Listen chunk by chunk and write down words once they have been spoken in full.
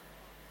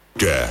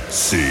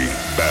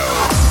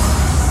Decibel.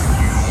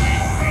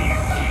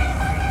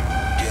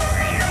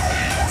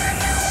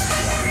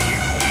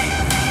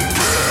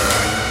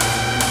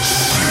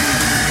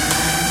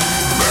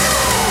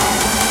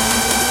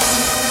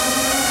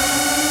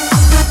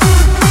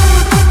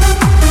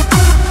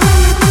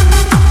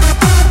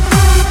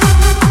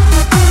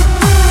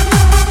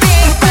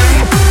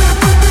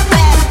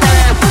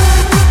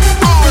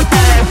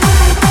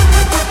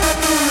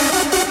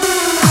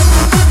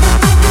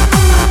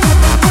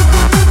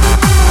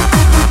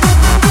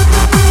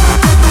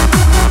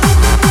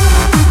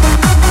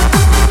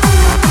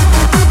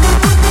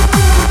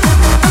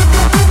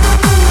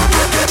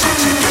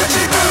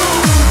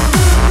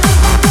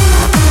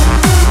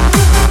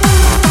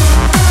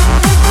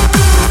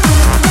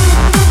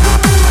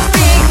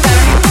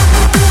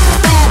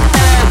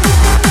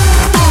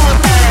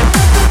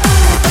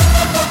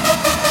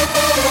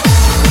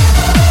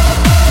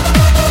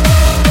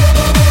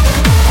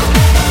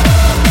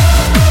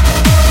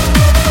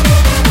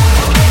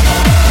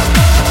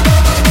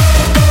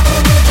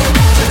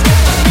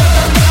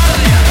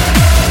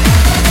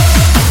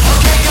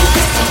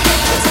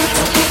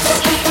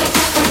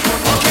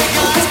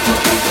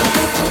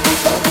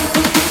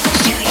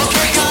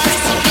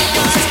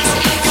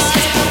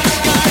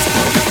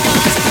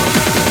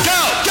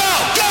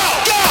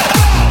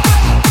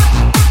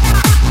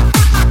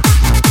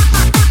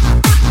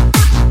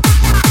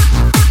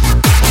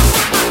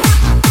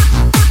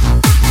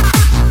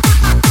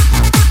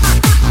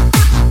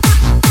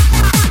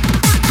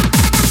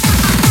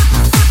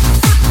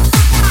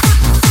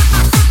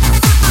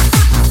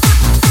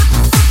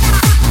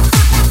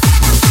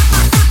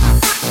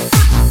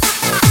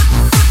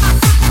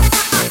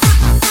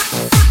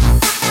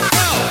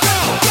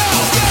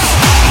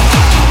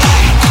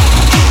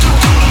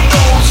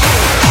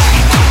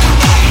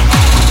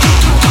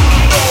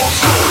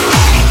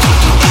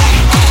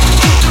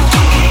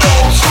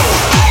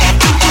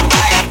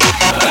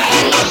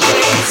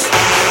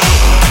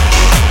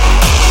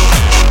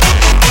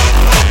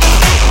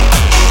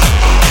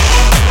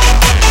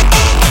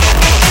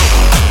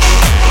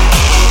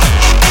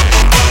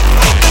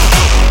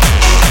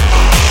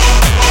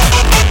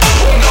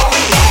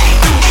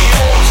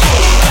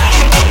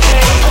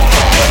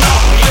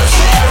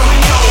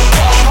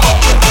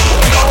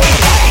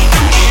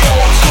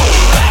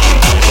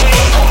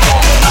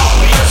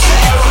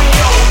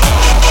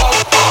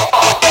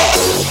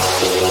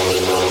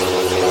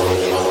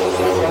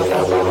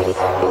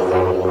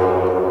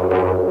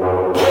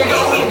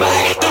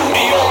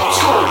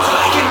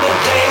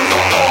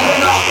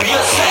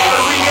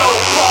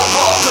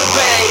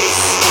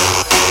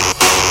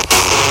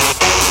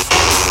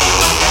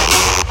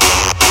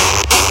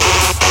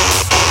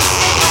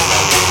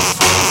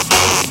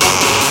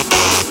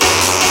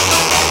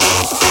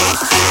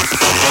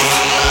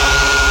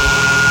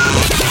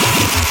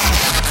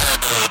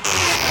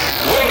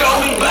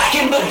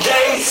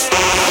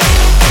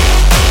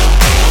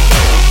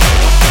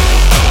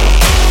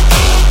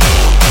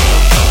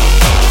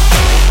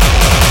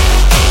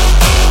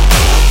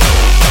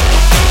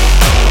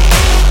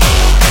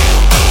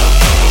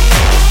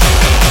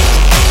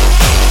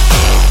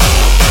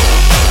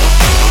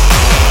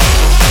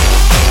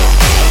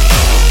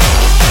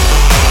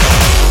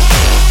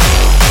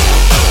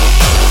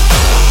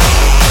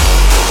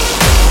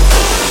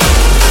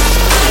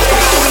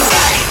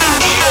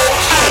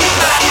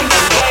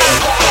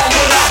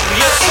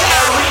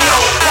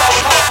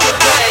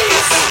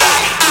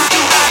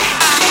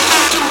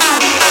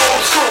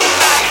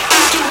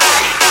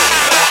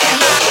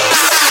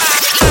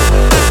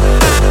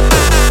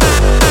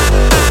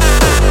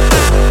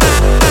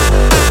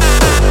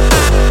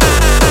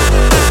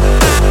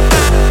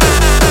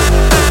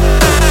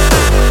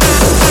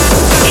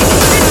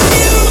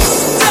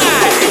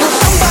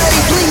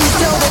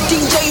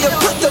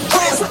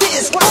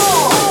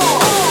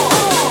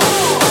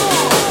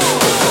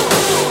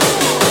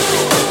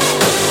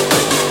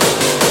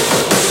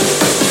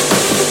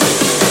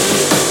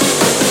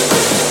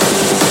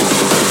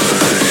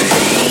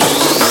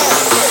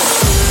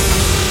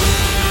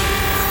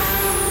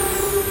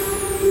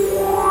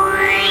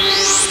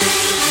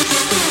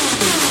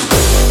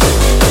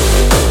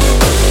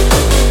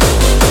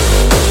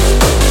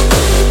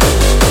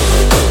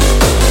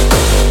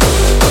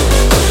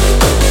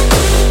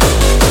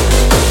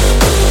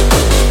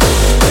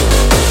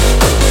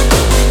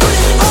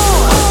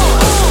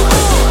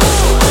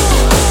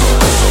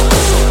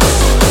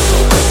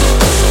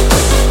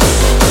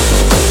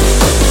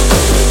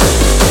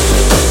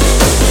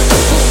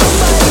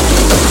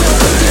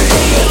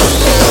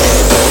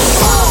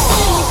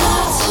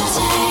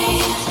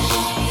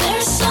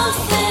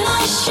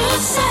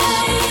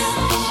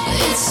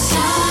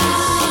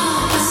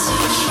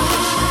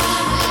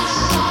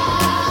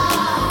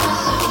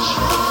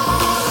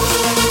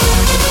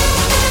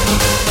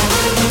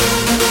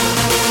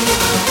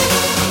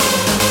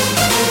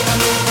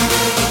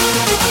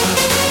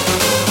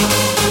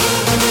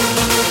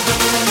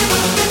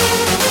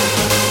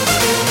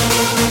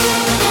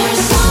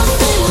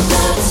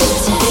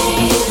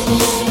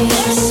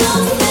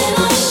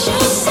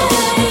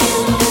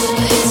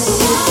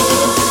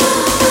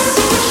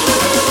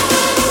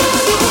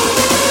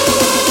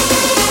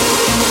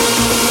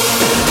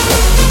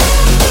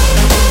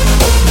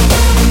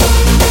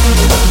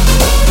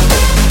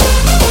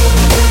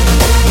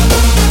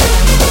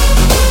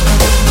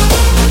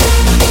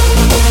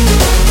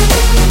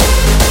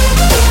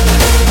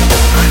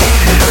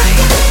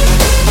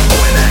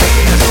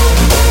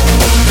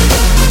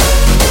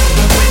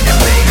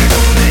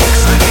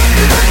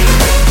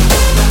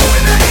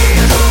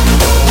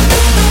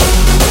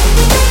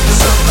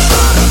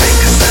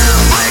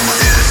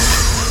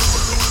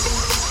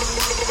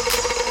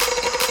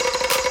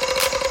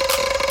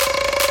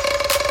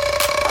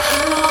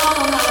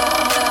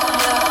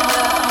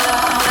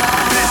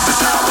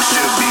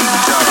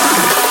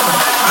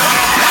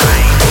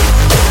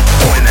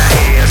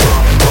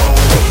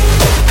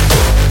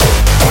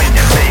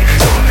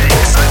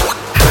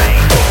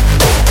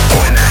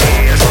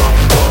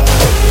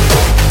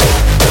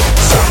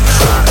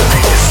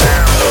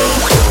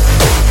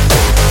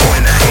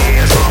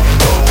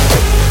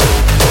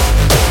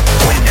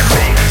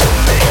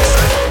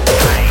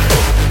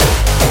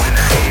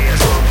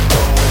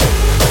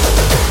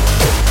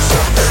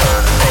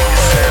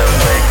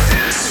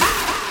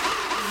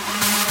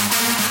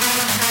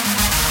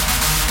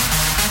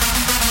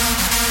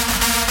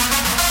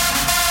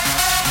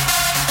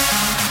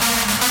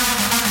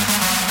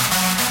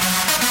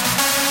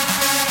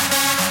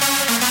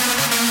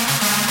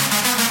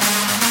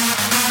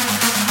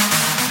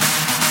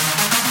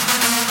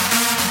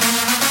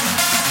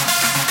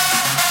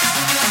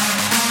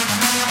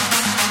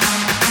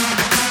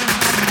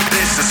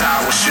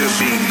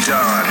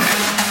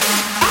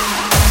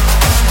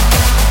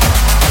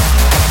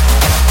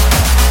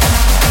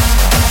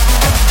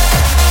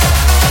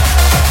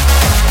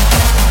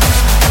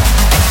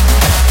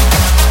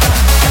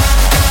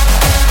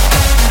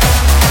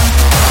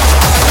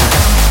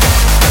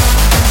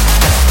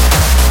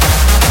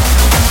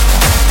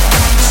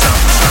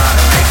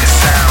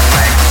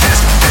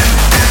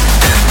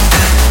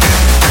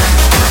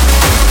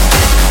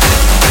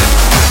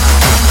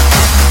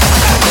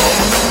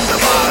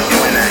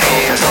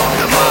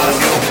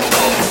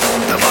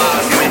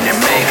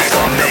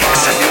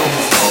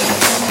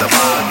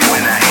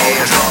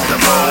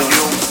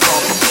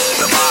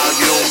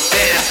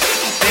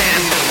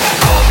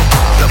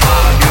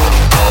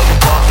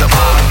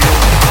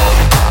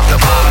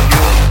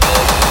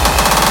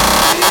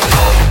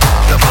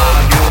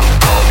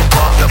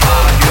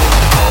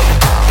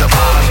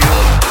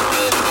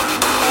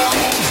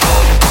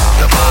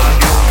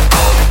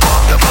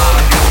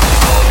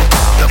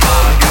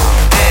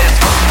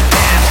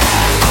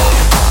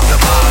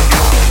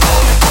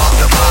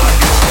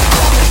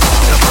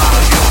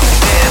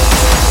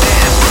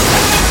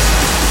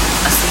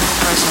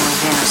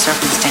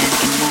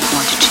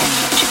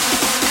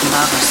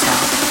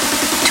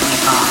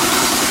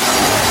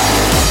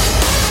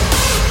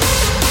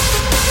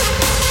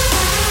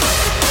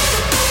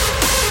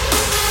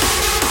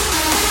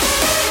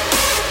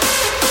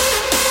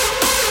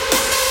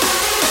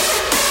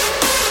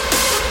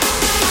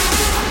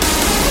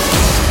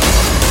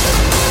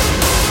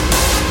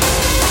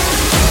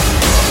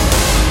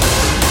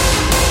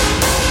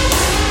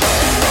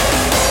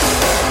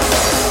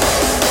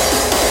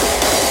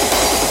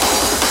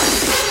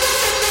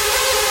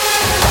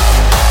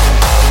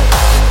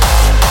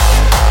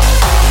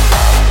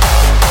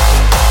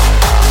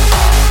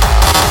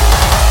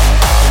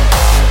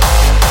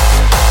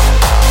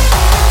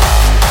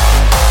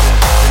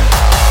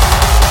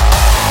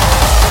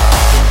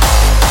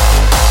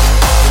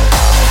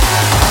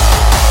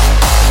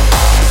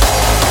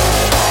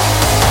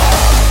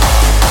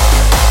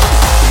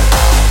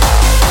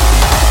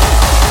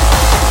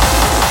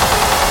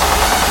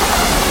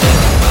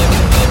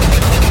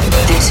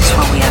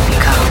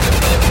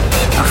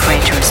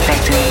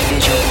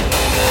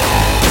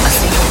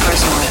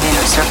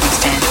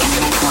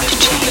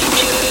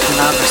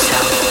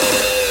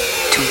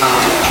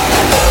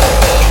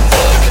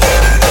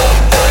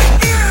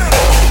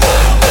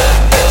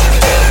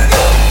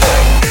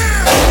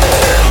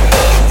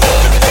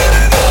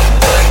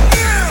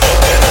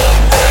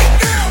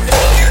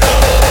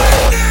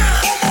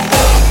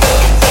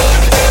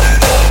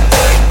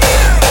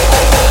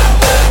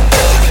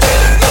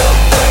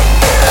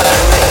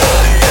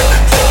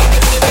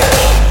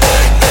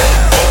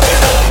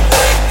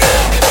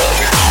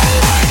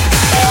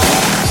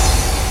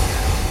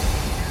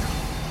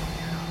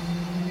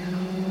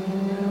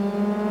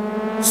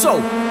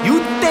 You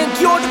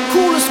think you're the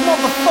coolest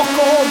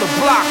motherfucker on the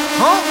block,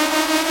 huh?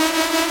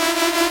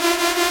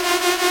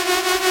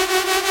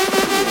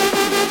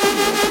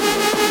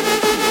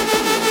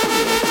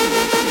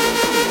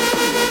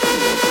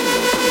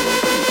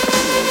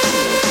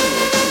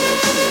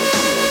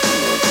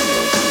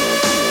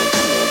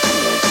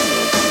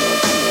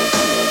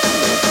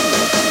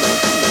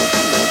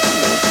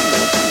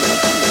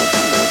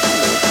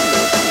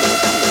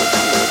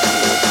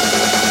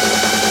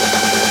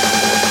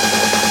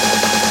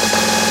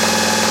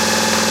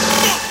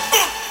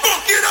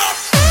 Get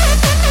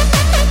up!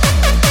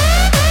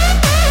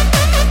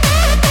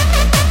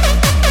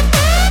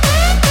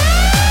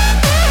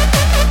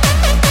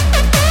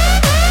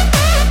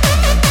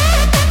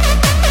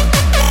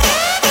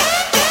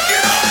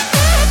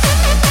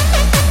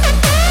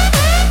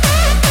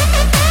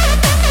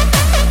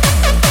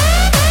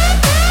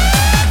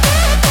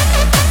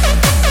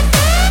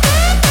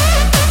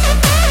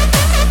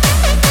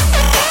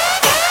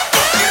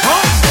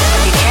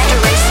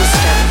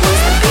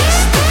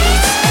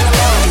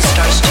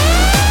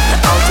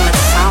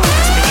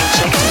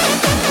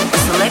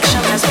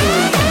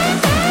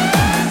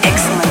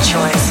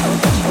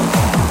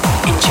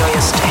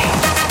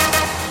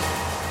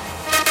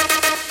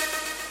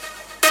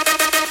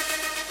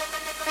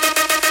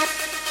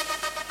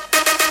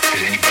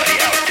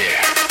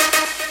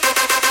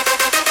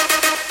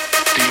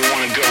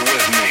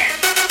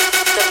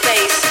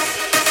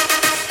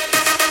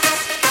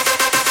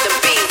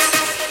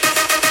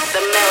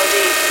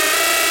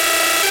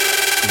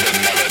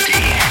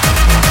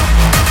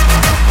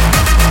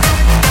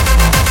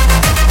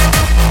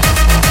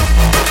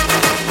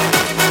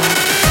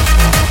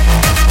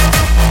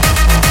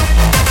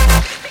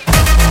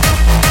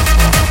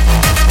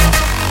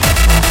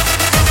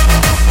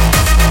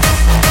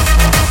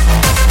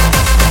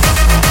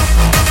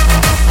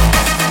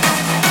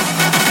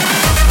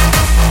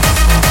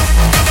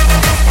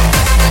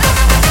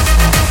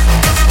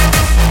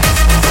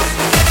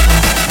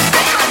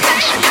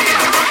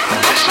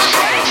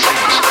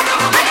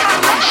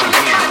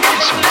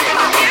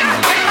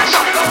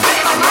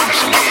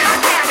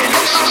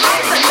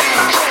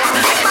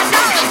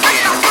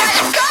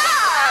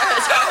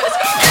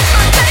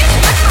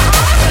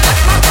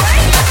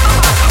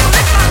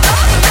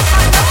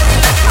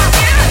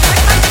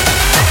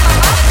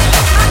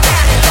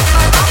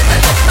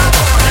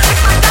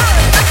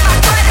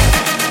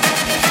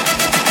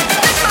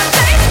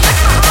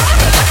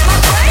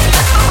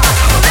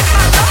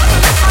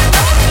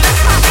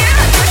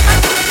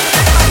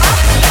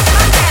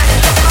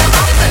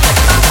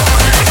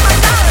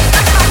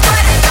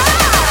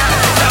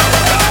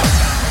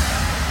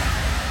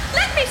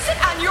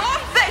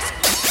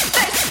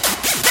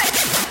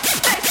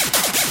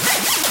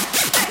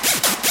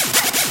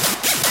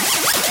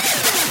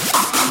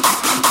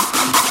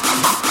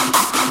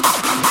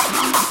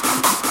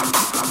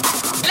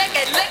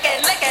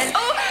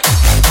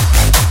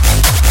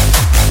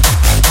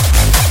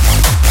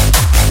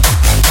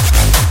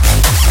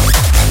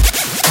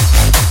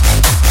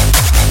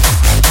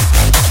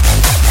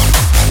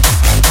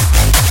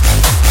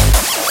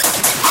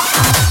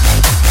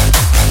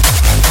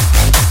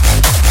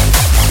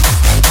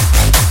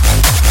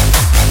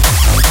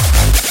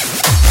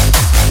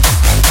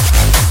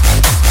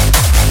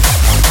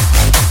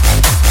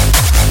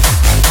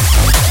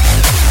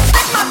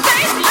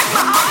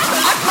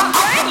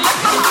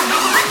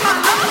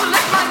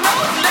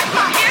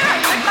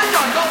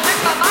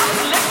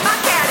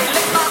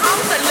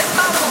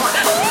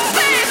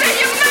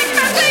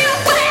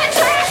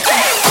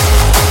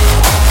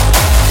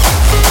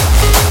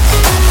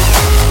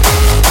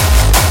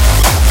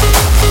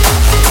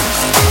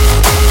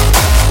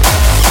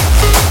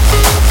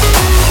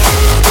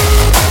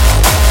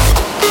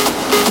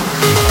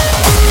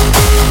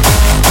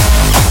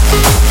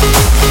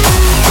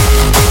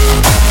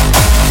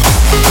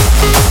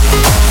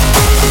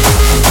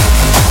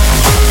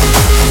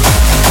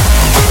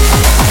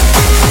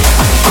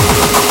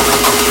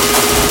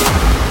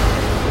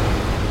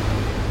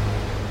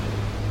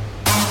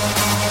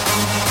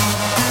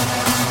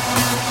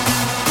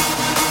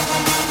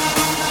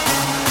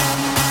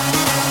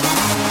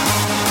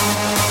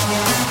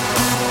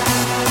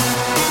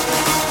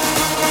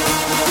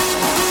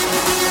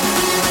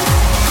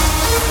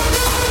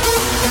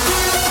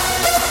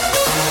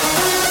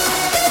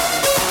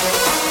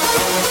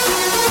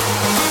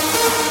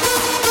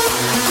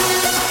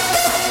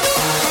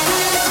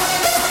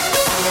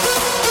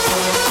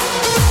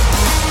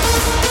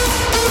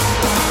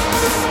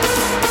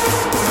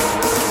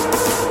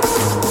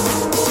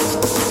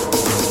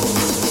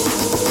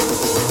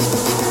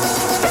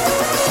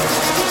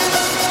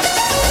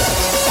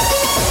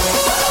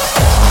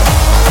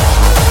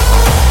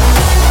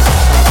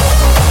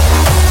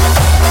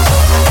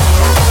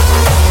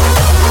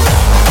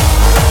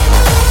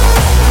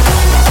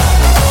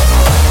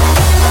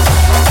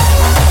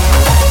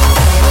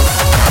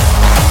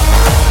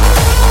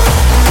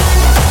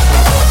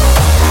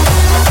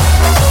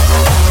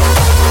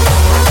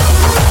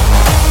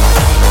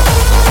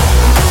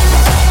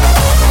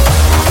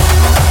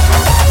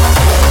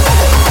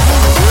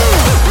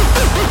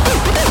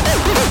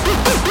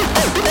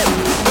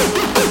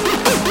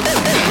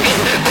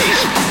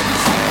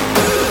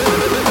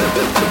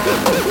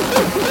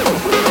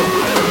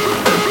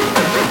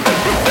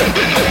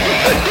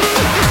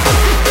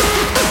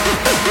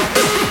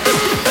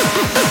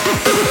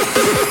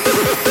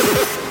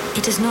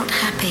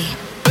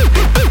 happy.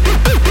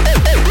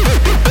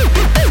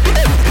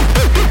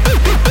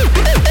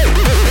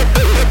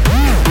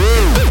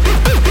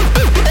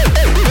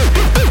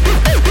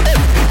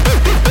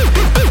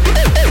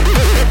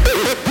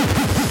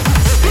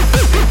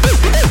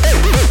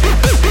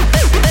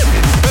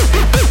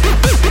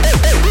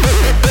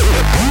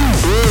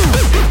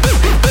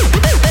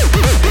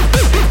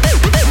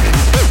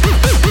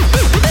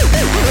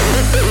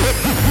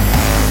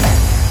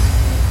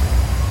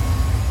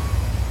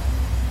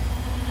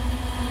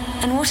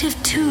 What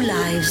if two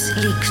lives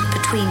leaked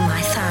between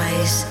my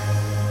thighs?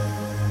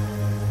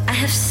 I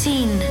have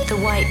seen the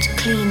white,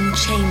 clean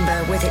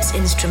chamber with its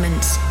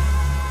instruments.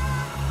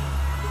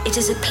 It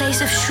is a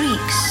place of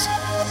shrieks.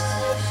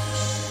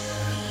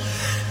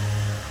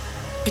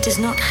 It is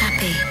not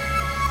happy.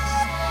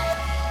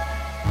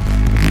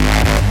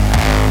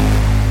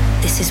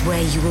 This is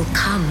where you will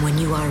come when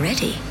you are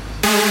ready.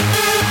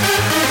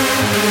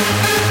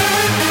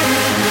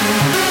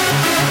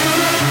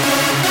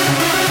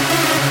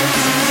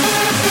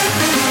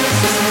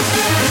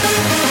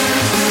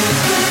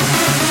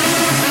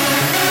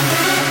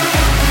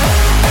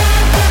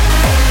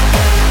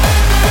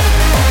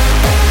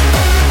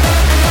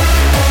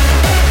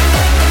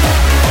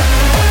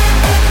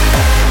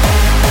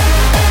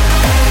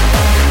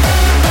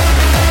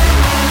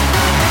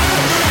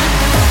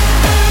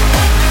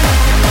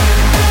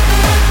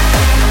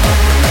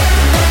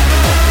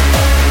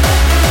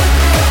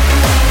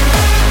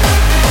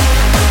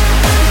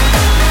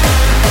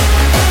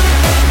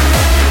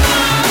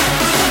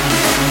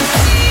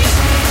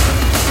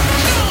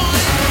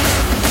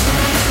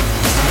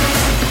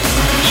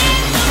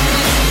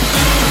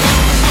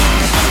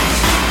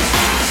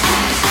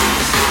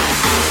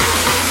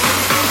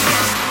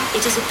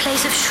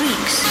 Place of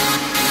shrieks.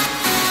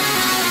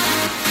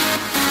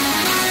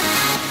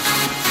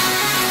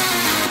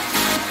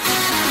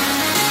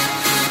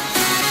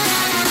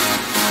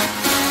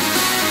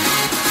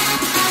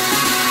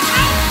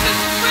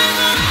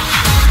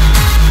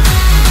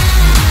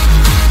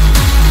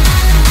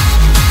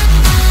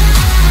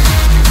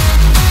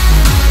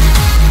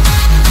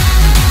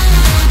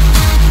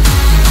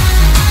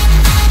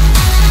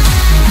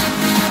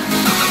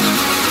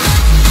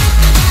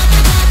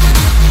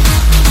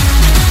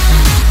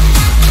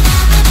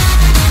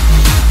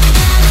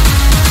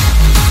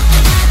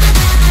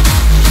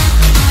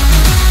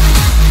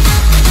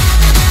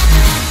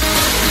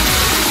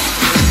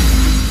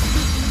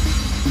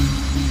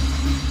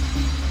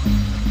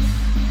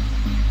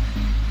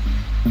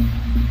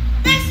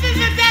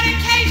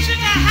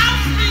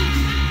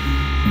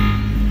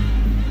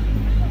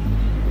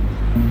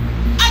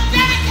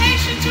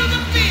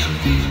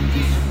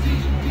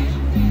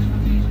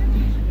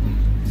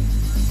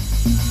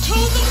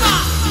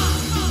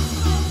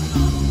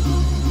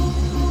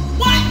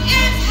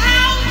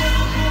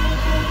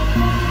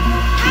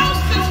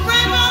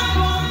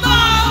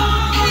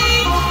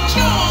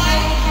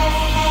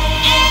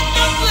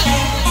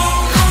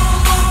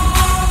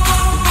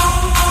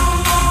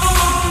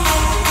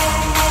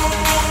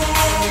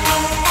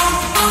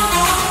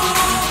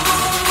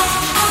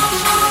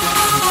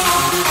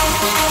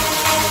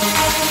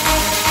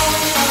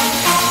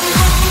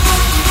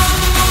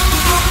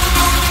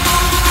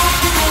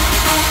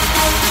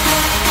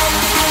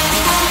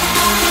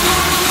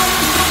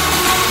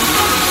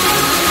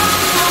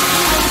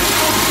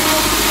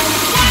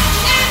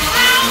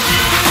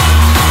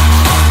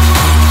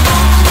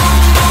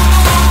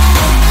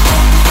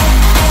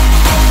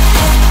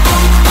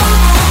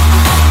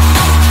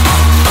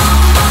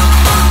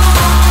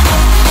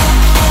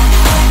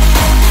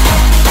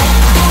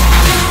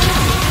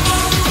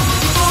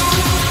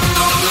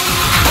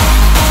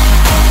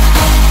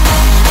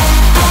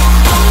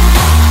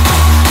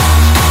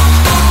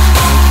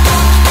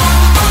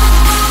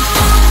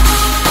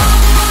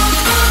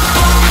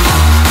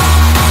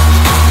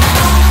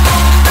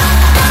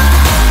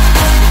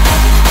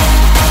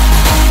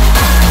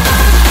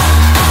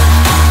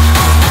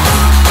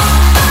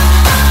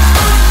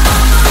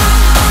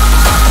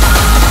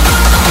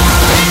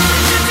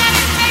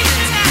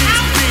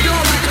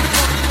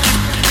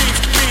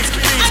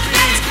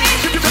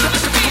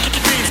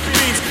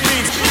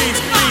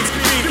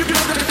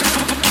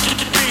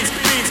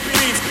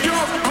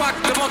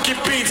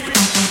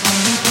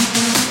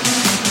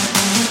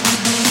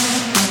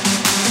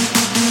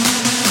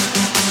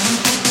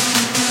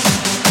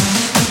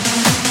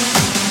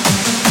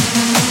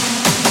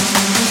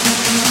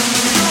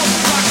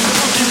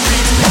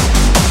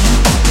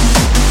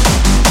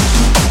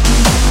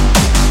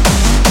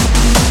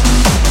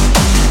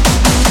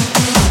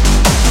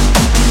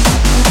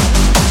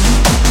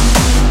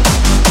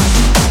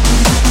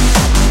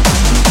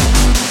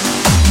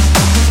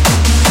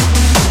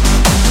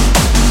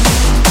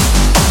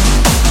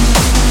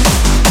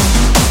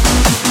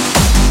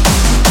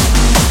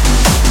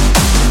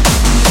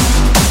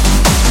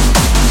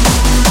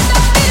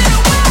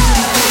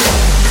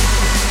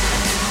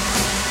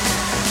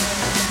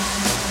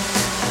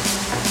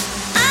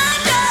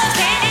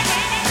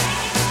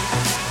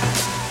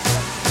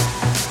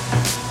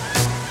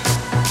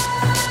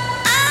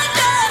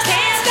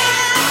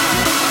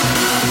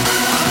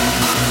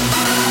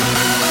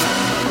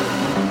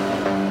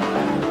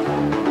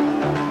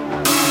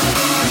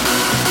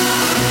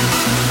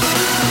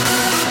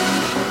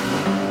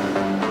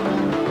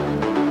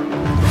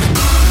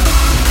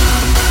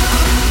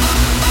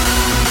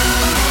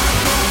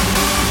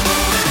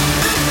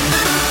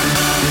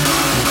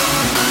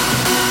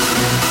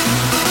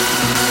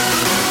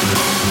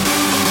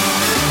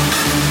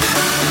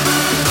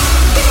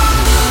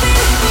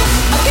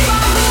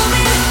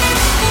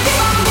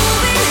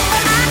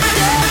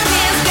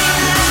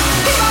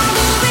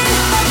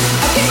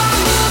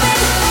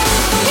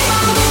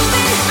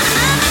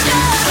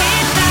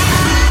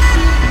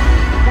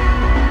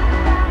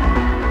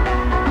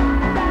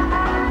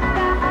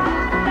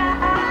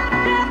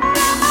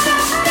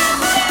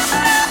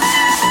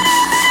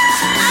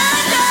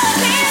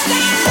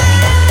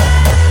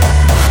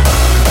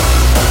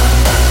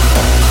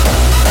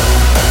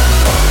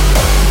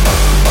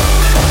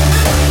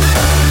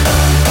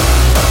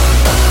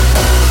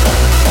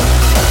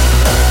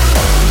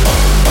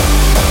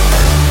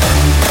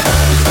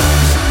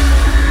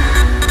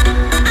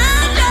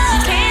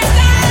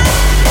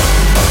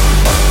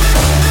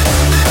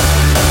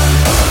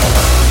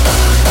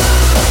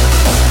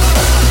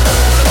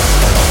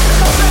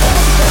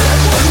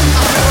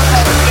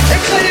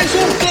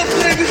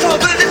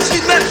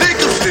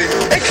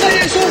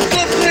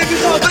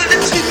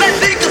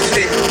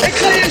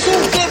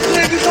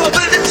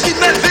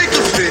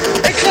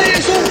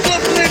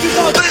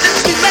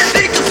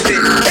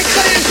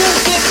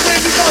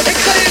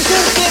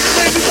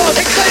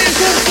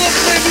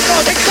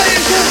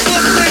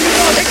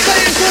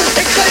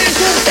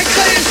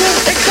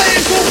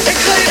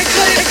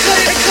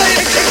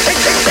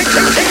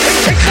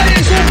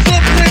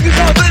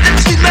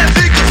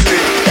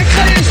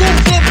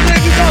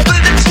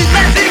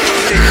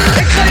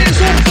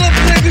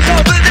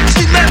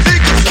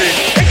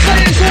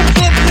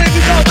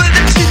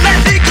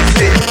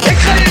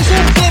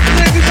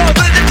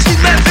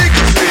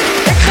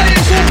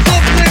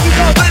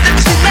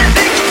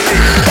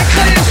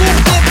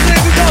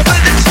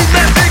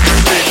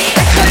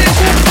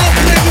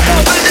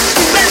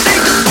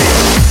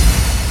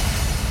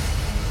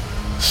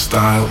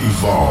 style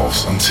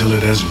evolves until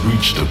it has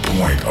reached a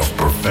point of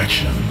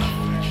perfection.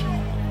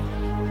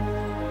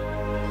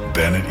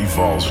 Then it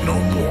evolves no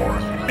more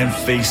and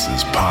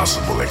faces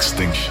possible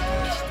extinction.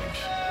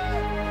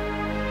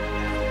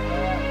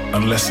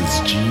 Unless its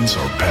genes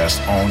are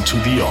passed on to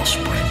the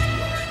offspring.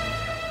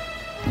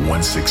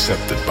 Once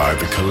accepted by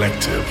the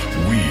collective,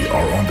 we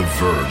are on the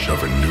verge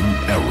of a new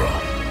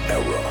era.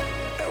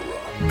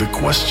 The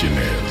question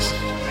is,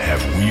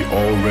 have we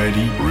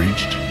already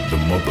reached the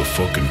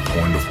motherfucking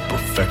point of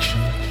perfection?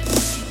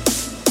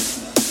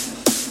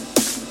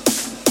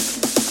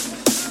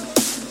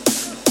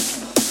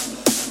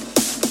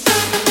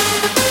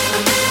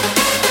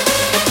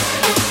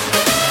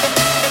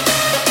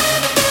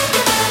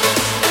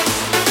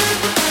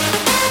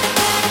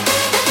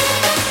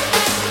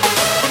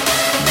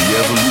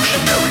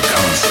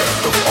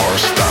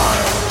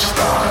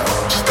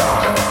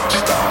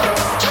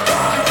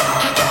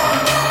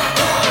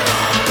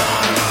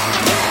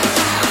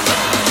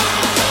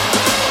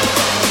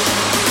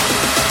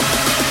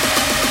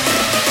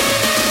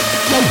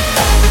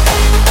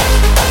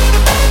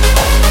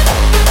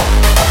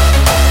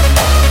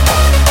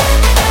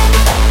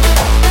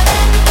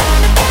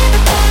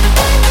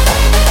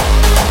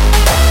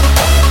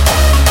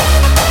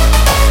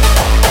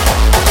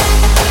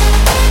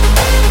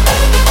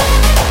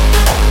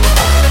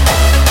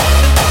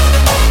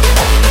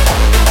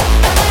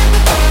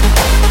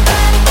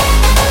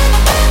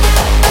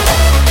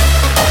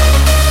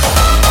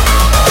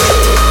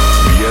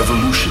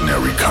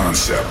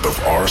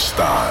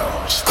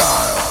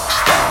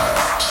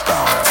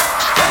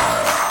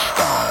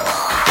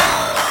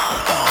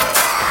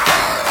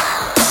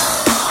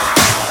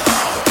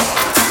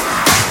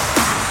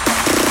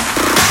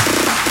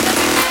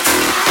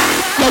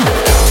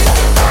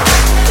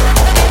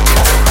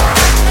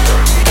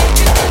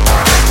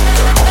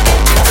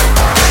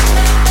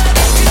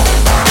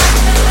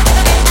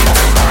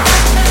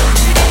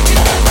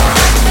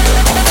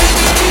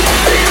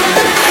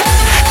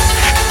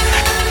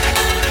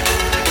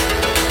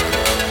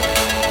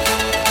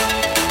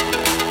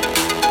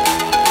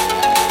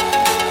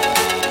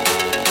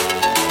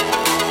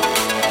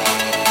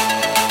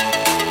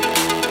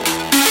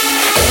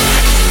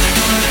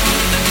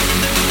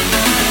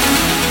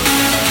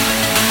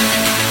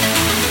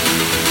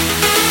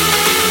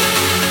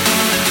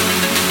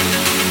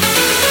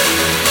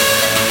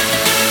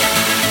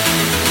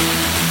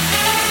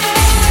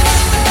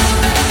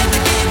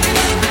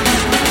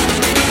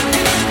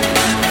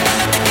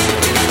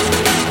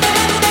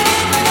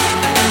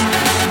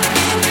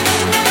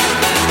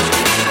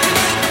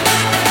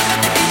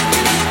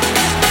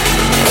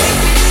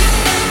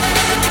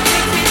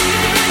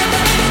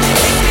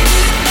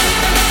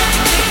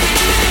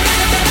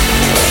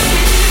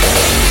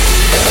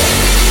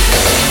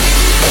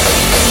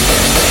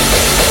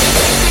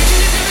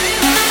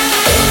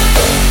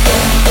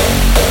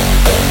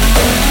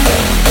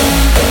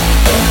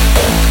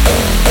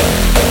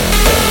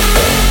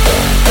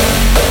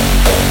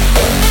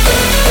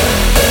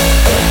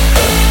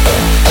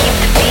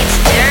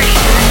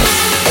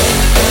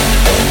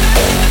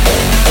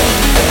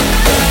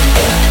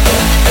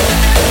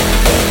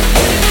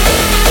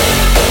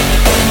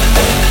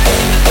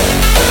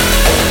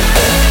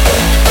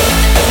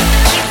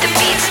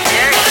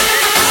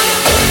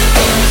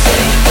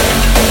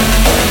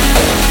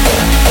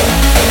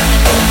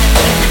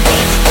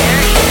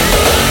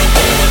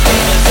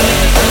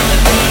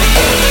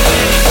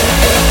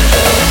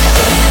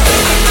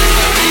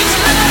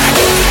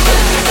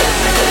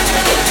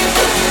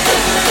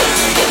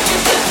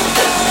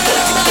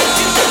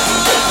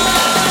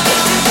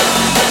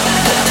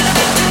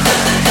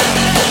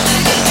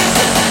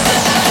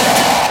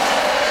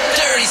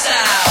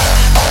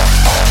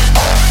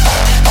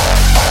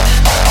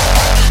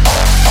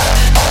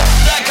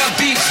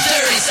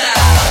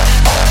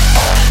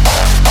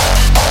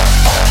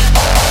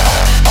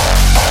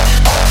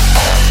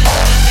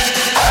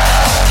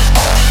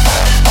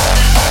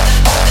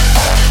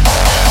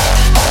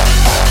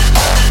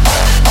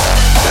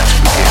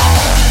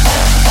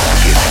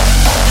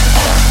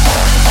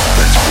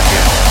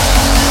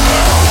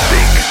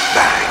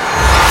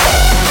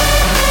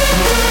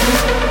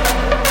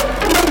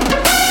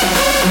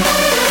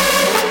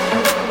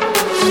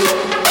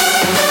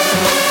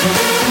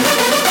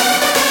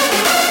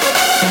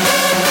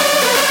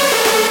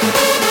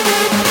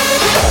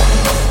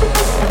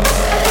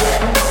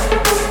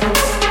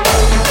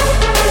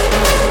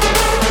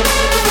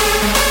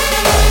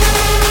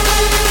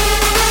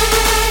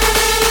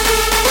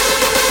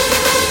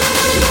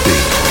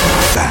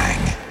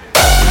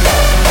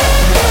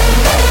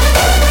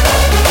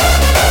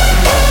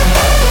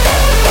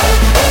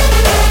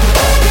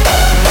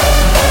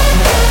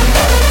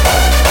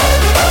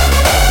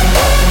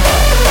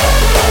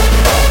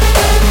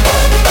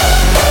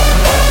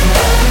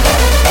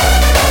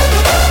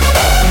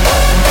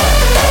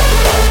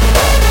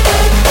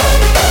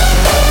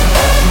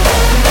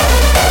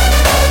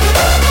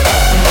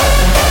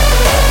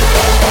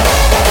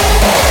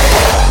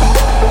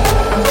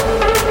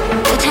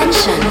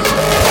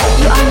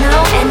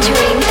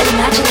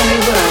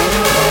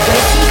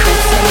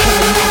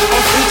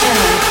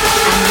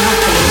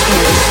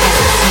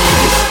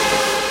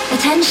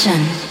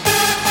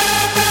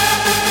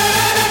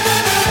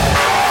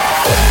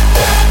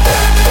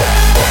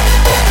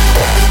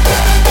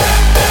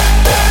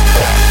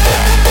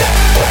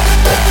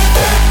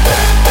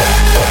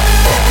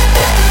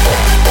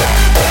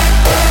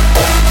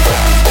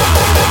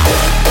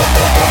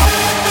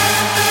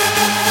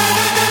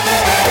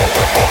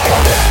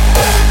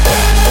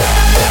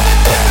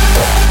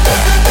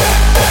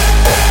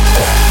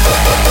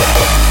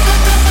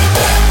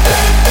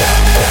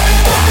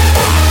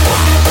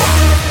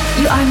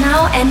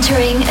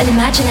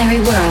 imaginary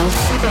world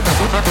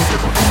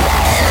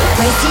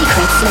where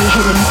secrets lay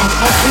hidden at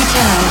every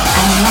turn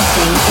and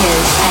nothing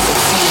is as it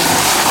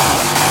seems.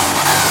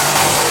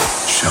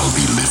 Shall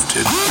be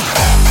lifted.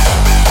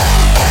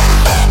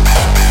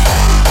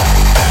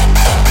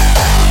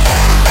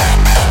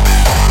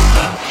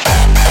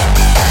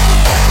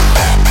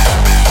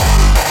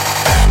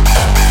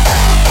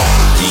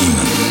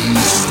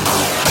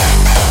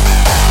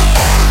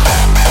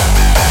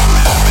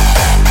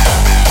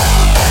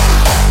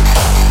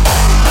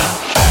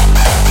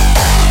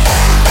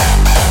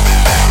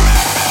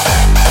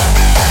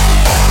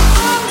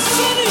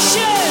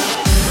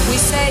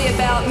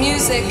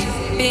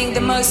 Being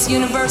the most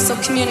universal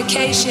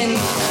communication.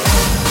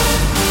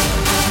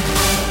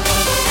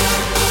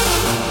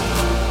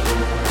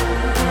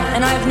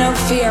 And I have no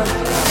fear.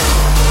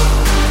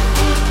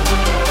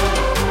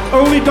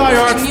 Only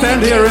diehards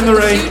stand here in the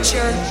rain.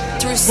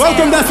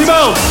 Welcome,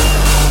 Decibel!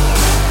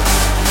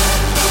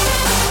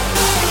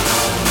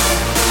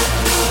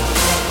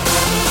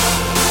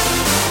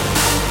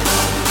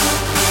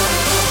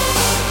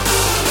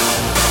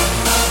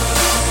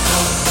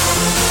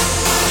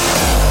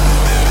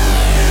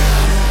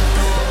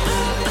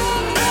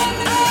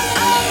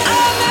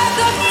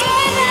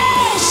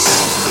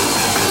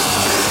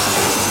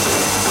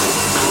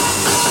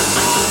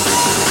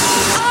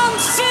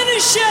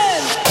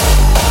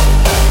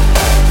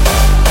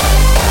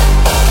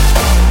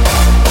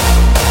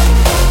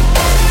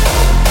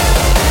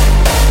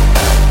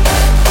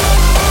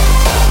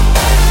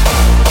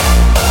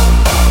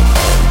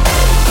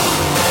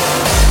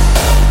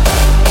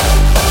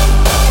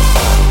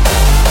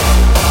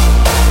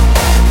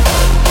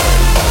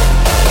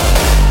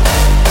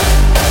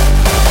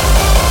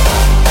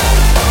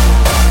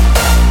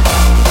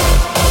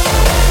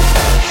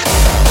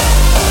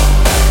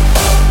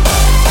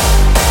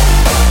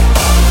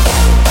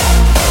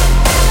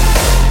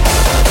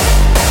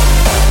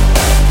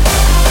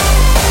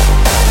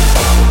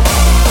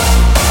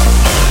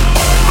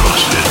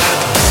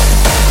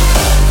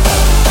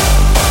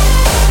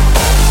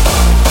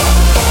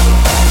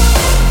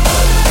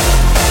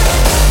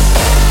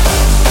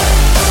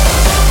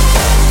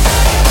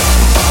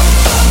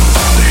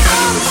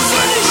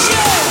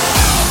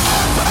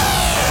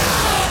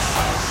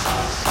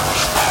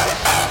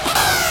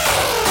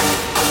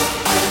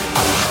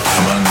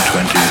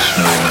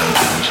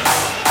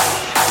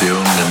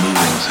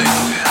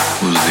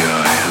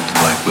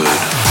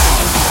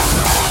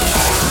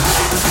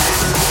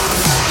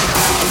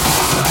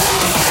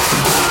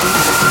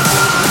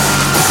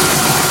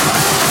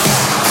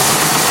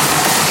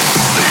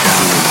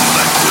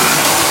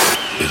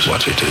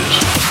 What it is.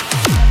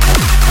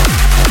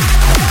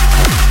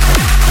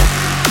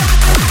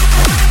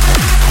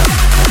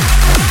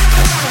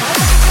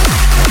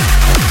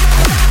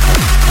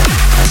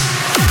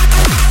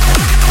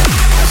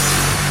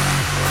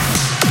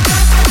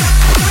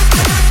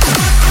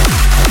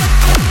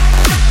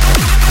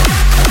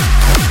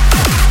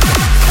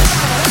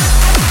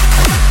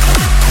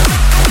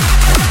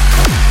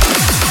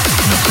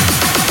 Nothing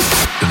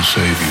can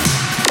save you.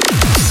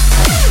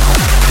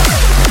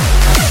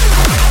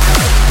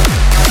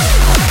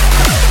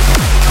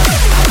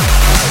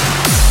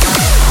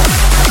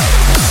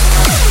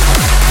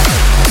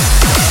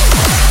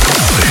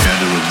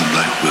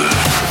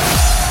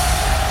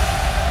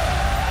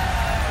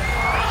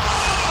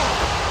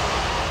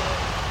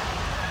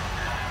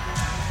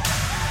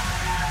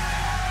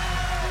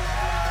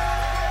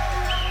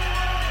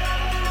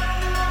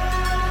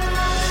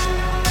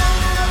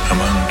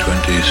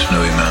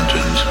 Snowy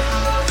mountains,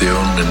 the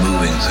only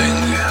moving thing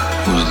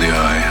was the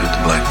eye of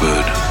the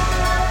blackbird.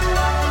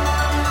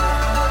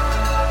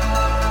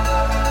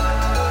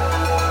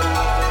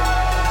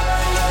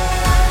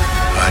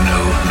 I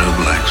know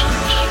noble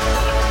accents,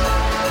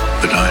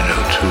 but I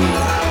know too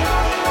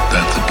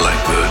that the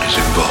blackbird is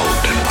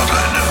involved in what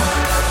I know.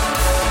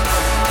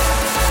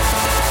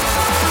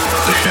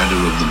 The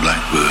shadow of the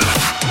blackbird.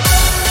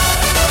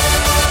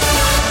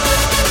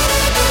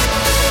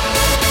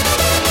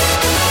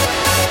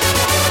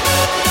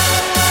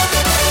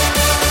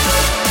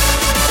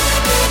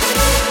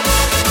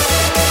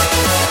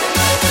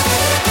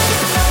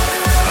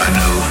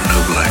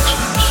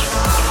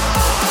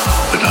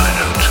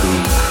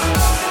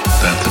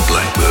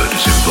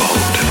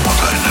 Involved in what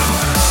I know.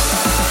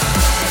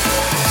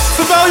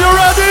 Decibel, you're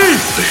ready!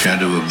 The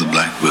shadow of the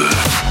blackbird.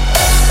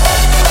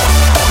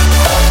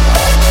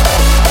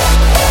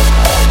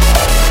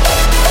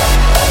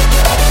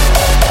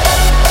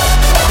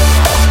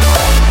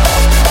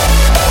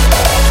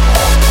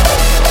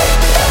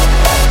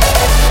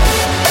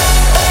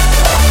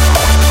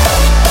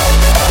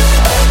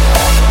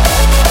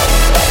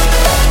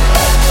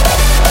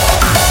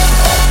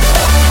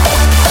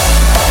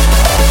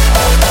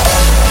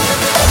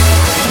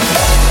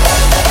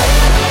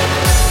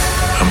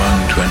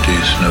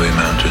 Snowy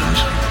mountains,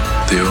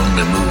 the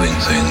only moving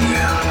thing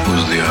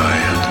was the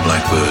eye of the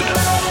blackbird.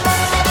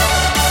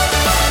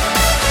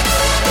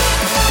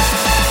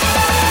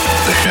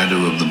 The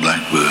shadow of the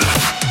blackbird.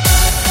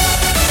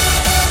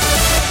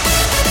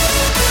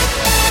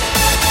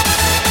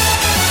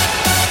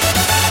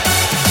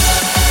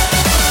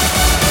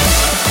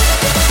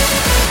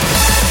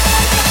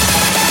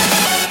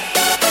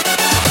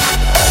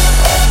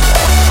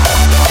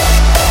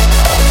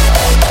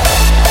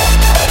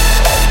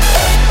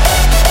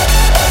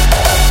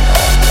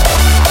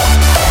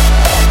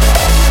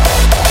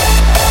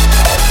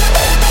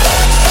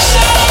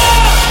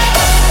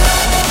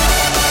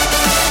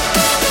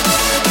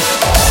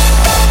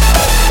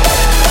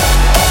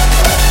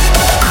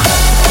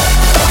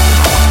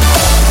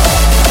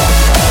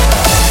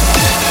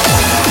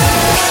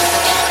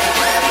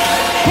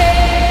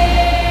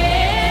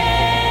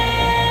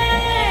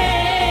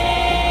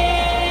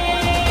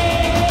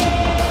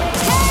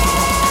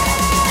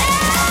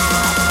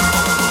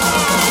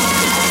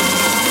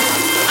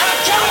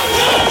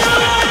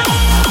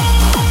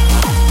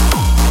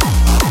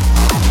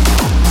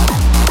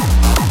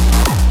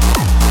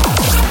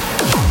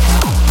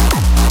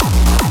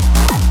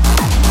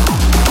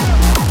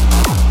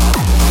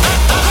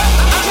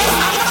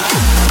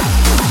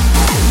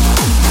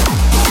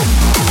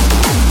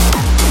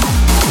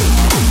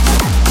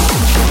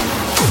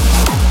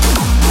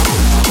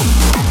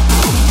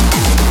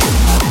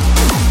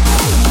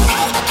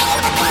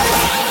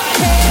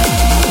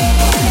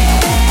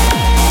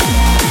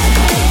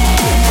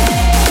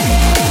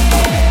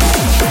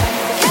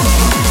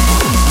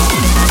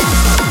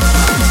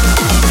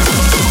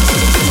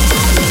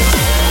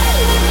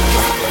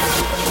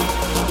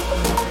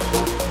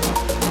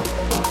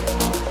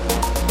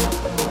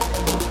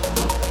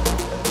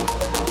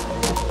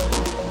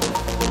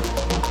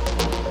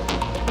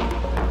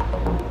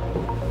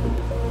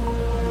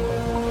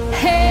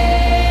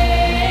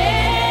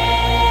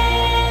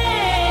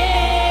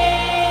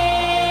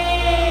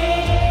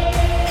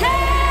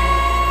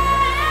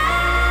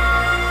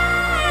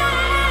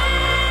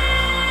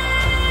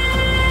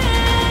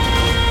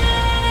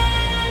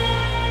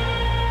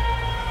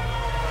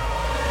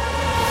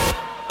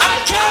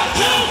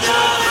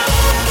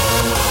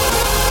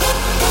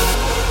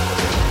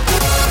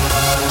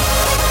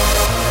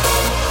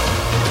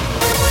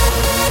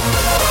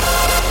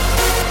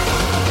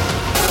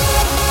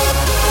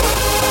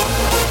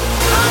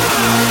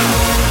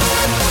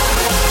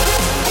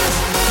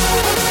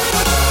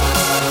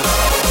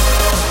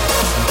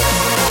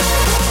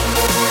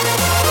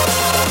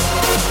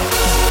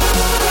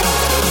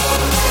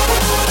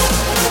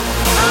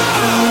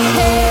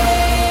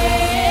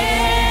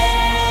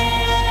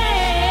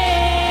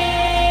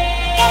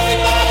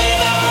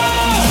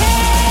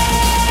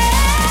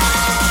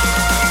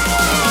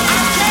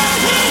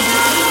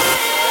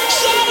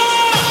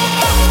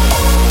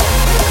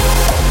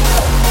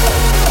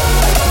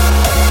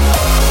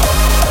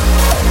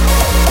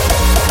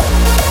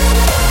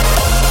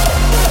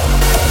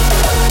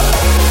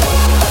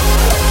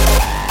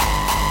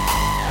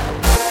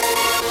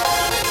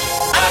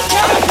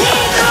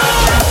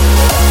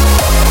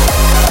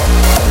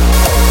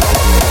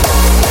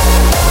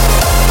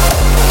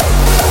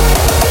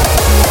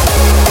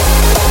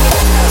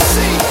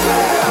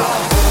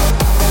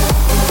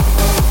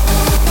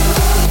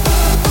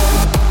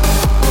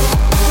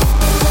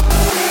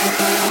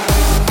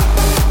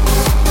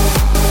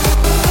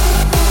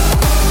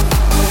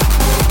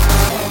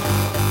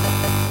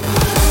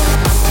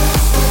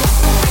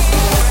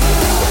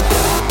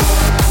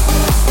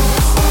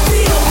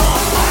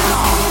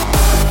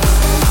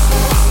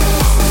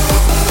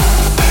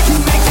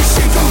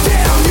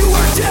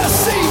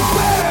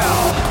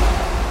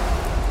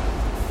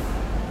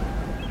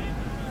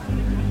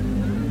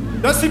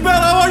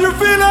 how are you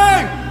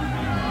feeling?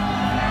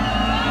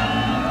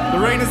 The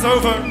rain is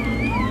over.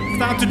 It's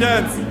time to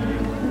dance.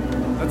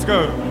 Let's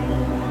go.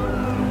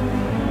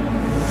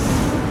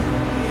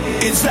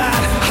 It's that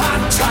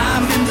hot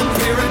time in the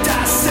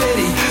paradise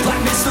city.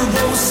 Like Mr.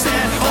 Rose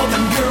said, all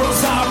them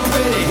girls are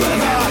pretty. Well,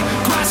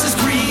 the grass is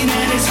green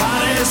and it's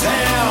hot as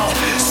hell.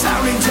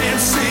 Siren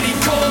dance city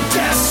called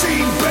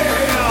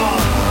Decibel.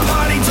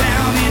 Party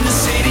down in the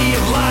city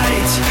of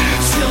light.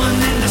 Chilling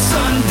in the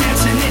sun,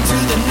 dancing into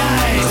the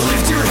night.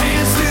 Lift your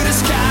hands to the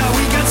sky,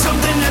 we got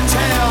something to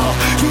tell.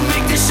 You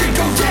make this shit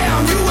go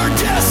down, you are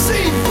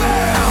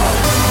Decibel.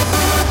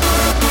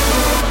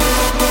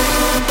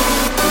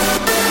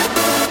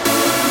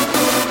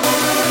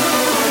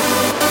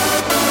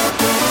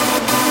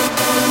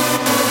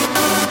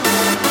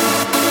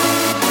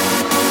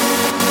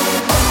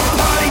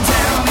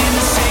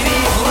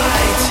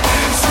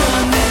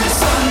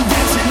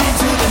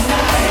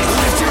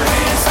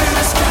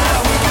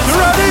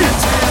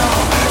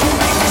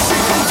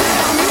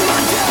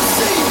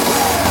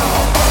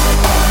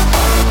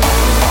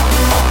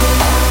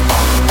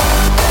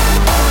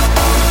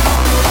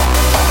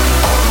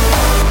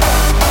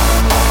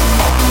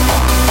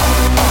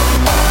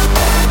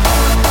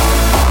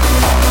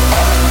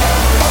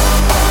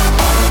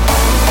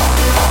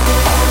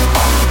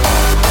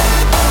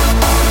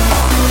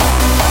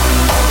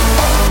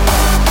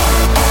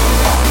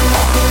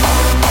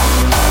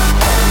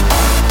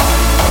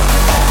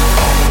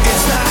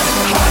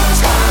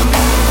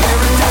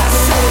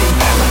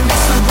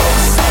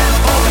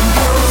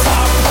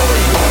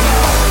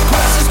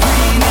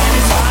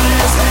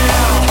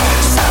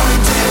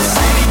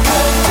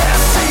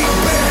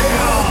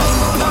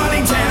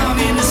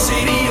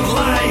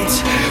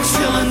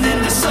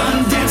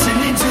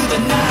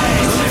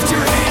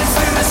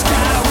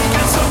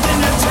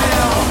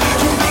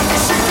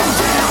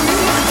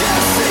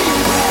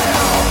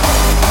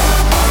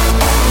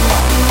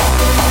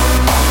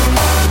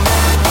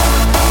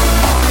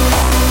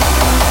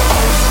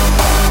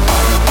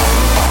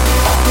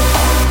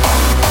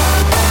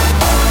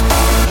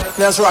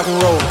 Let's rock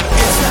and roll.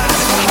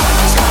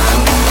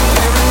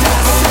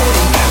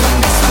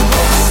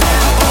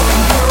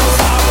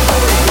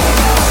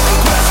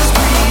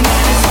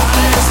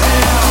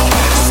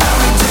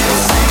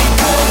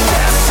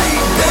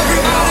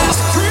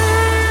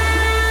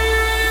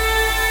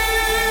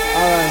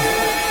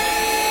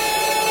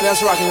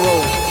 Let's rock and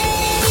roll.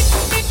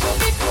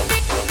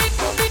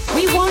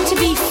 We want to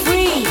be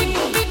free.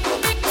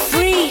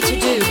 Free to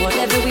do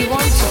whatever we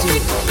want to do.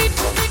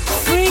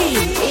 Free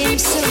in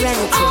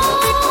serenity.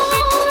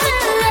 Only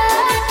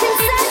love can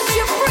set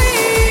you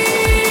free.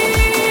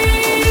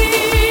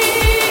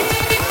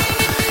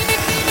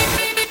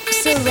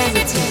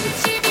 Serenity.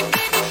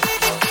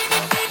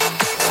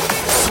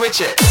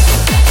 Switch it.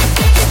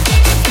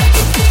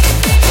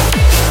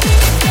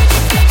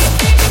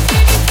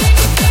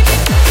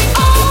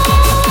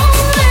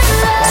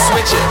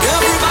 Switch it.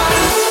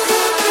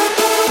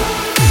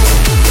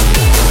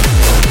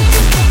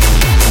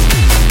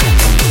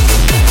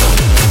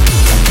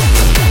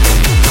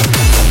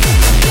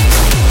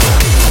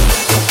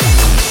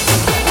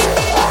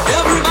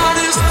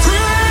 Everybody's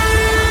free.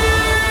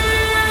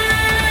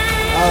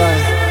 All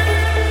right.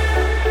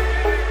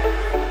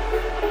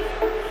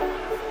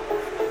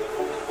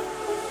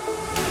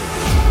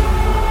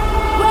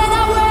 When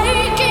I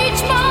wake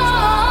each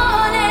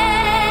morning,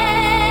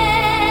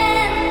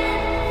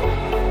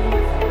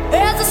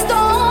 as a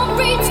storm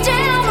beats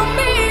down on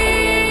me,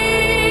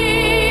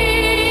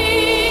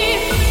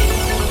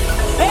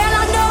 and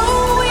I know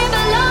we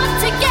belong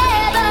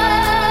together.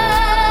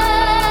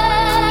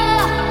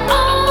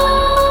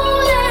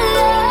 Only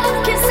love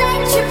can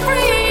set you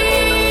free.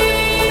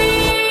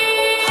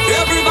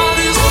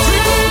 Everybody's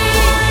free.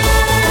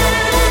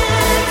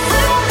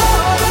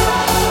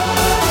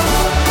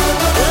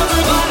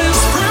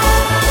 Everybody's free.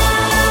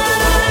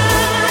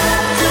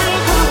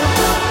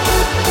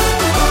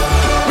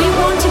 We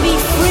want to be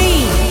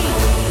free.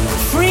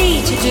 Free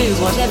to do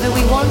whatever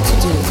we want to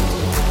do.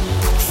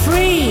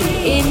 Free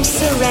in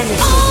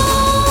serenity.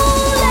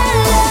 Only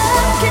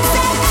love can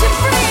set you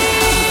free.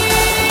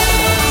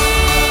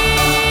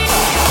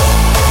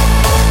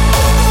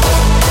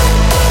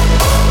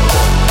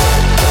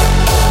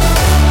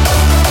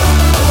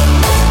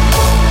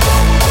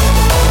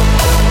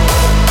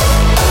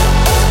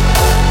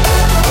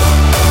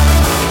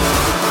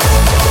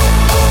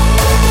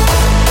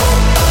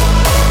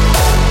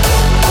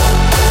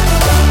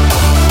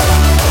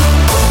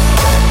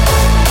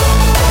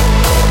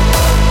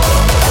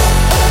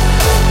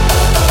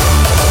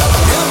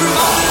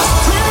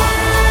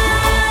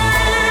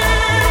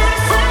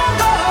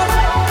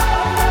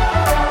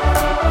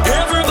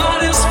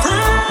 Everybody's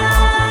free.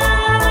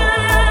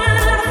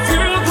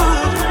 Feel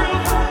good.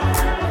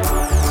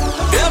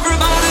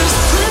 Everybody's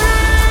free.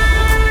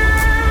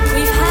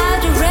 We've had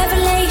a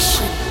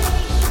revelation.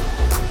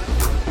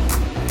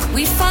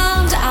 We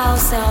found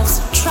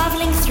ourselves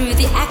traveling through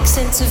the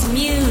accents of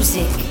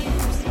music.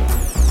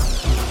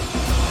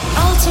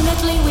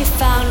 Ultimately, we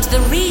found the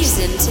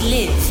reason to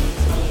live.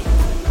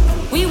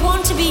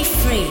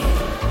 free.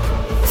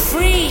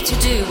 Free to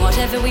do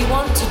whatever we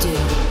want to do.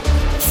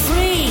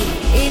 Free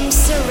in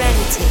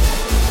serenity.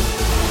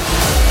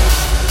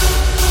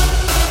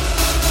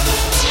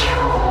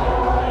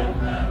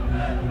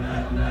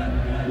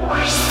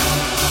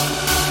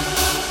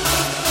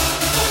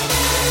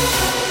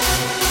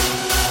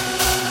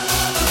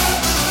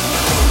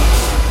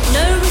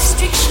 No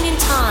restriction in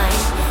time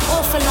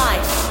or for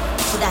life,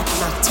 for that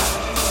matter.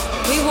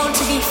 We want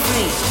to be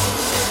free.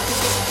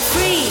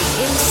 Free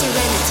in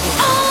serenity.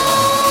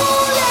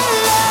 Only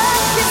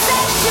love can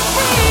set you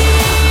free.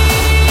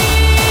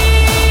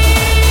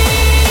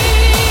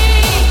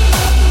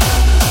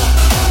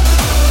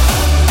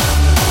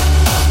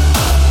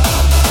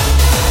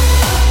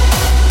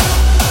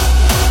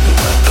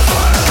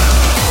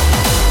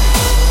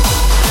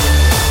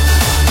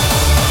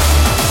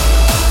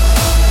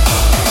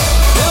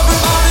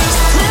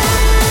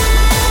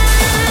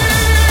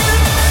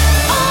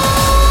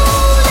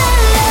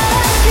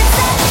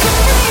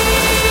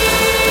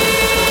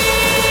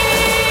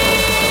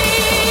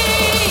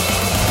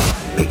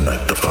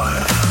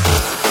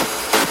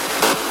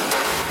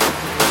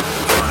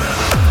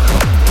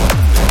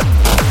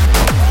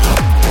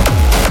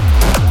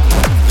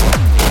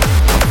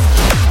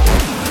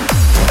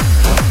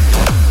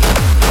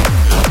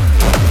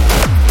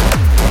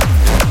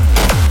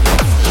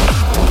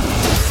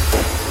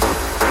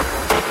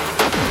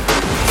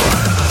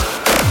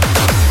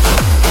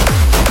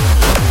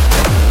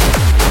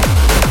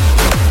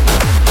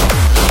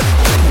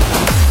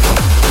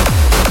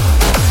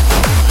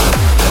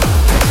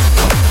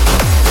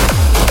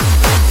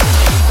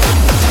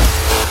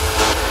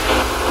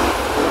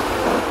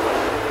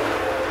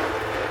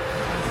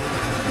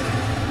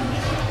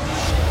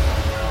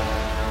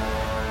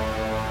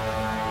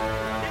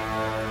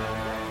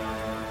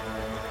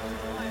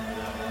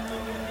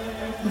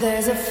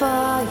 There's a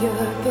fire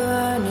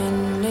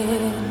burning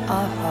in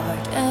our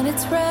heart, and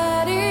it's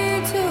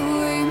ready to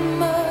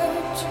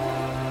emerge.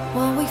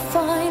 When we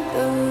find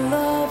the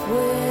love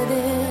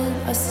within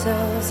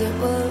ourselves, it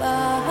will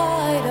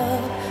light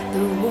up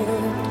the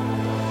world.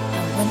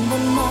 And when the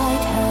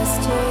night has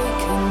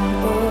taken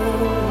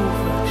over,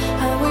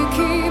 and we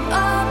keep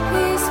our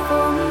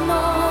peaceful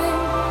mind,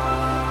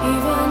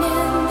 even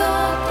in the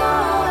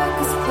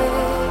darkest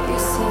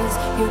places,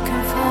 you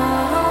can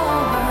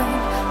find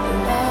the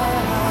light.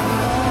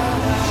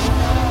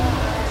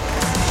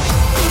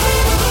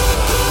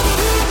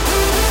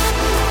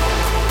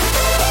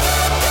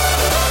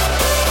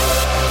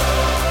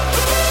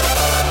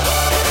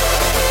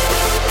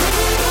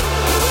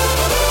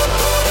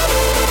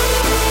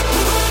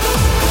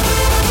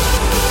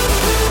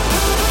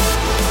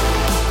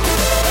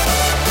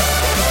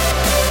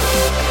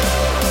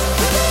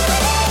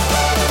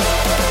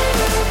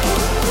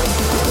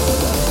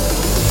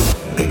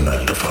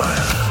 Ignite the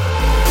fire.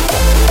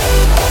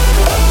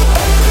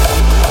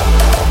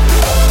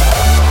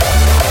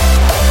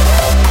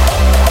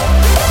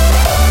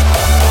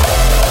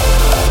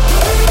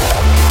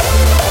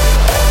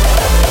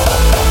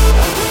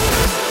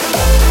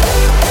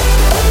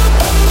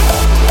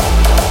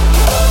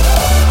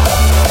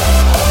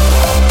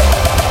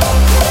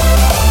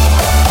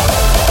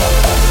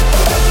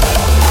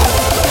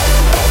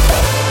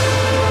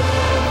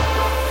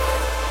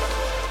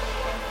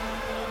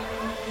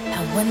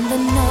 When the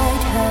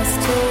night has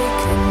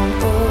taken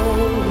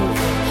over,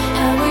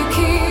 and we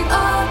keep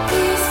our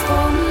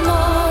peaceful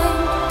mind,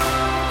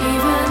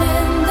 even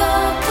in the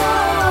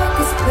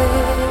darkest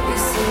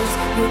places,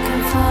 you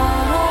can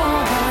find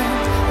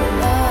the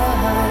light.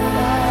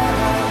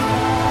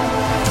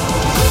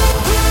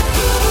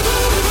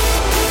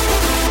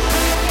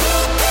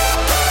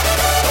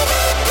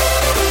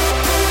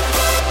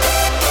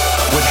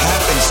 What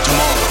happens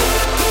tomorrow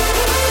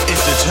is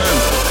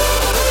determined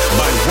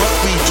by what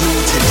we do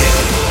today.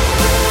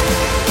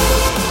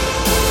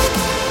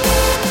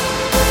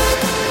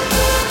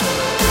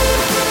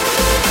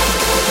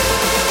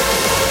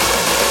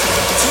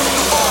 To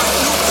new art,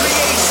 new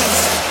creations,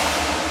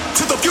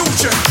 to the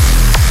future.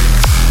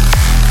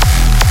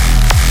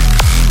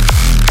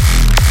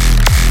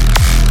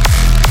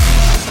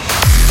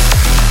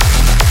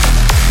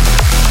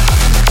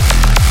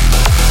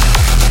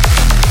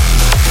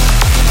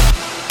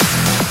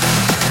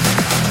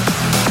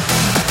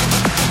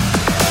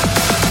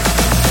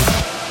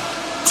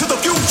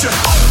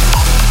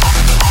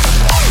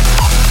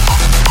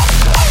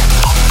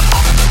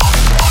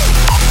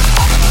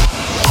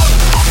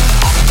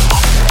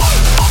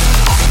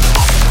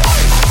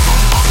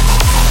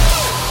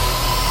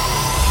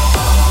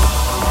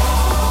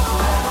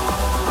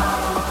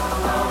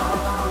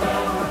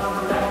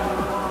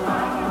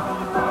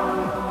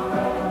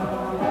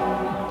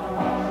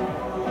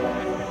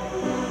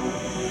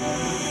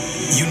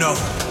 You know,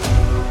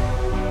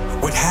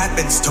 what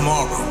happens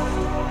tomorrow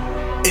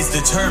is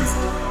determined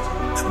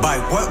by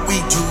what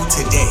we do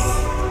today.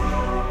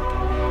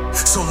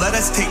 So let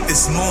us take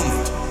this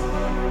moment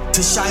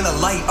to shine a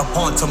light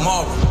upon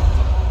tomorrow,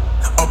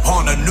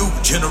 upon a new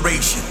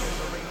generation.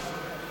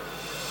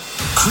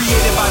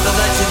 Created by the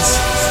legends,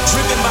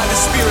 driven by the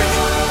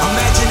spirit,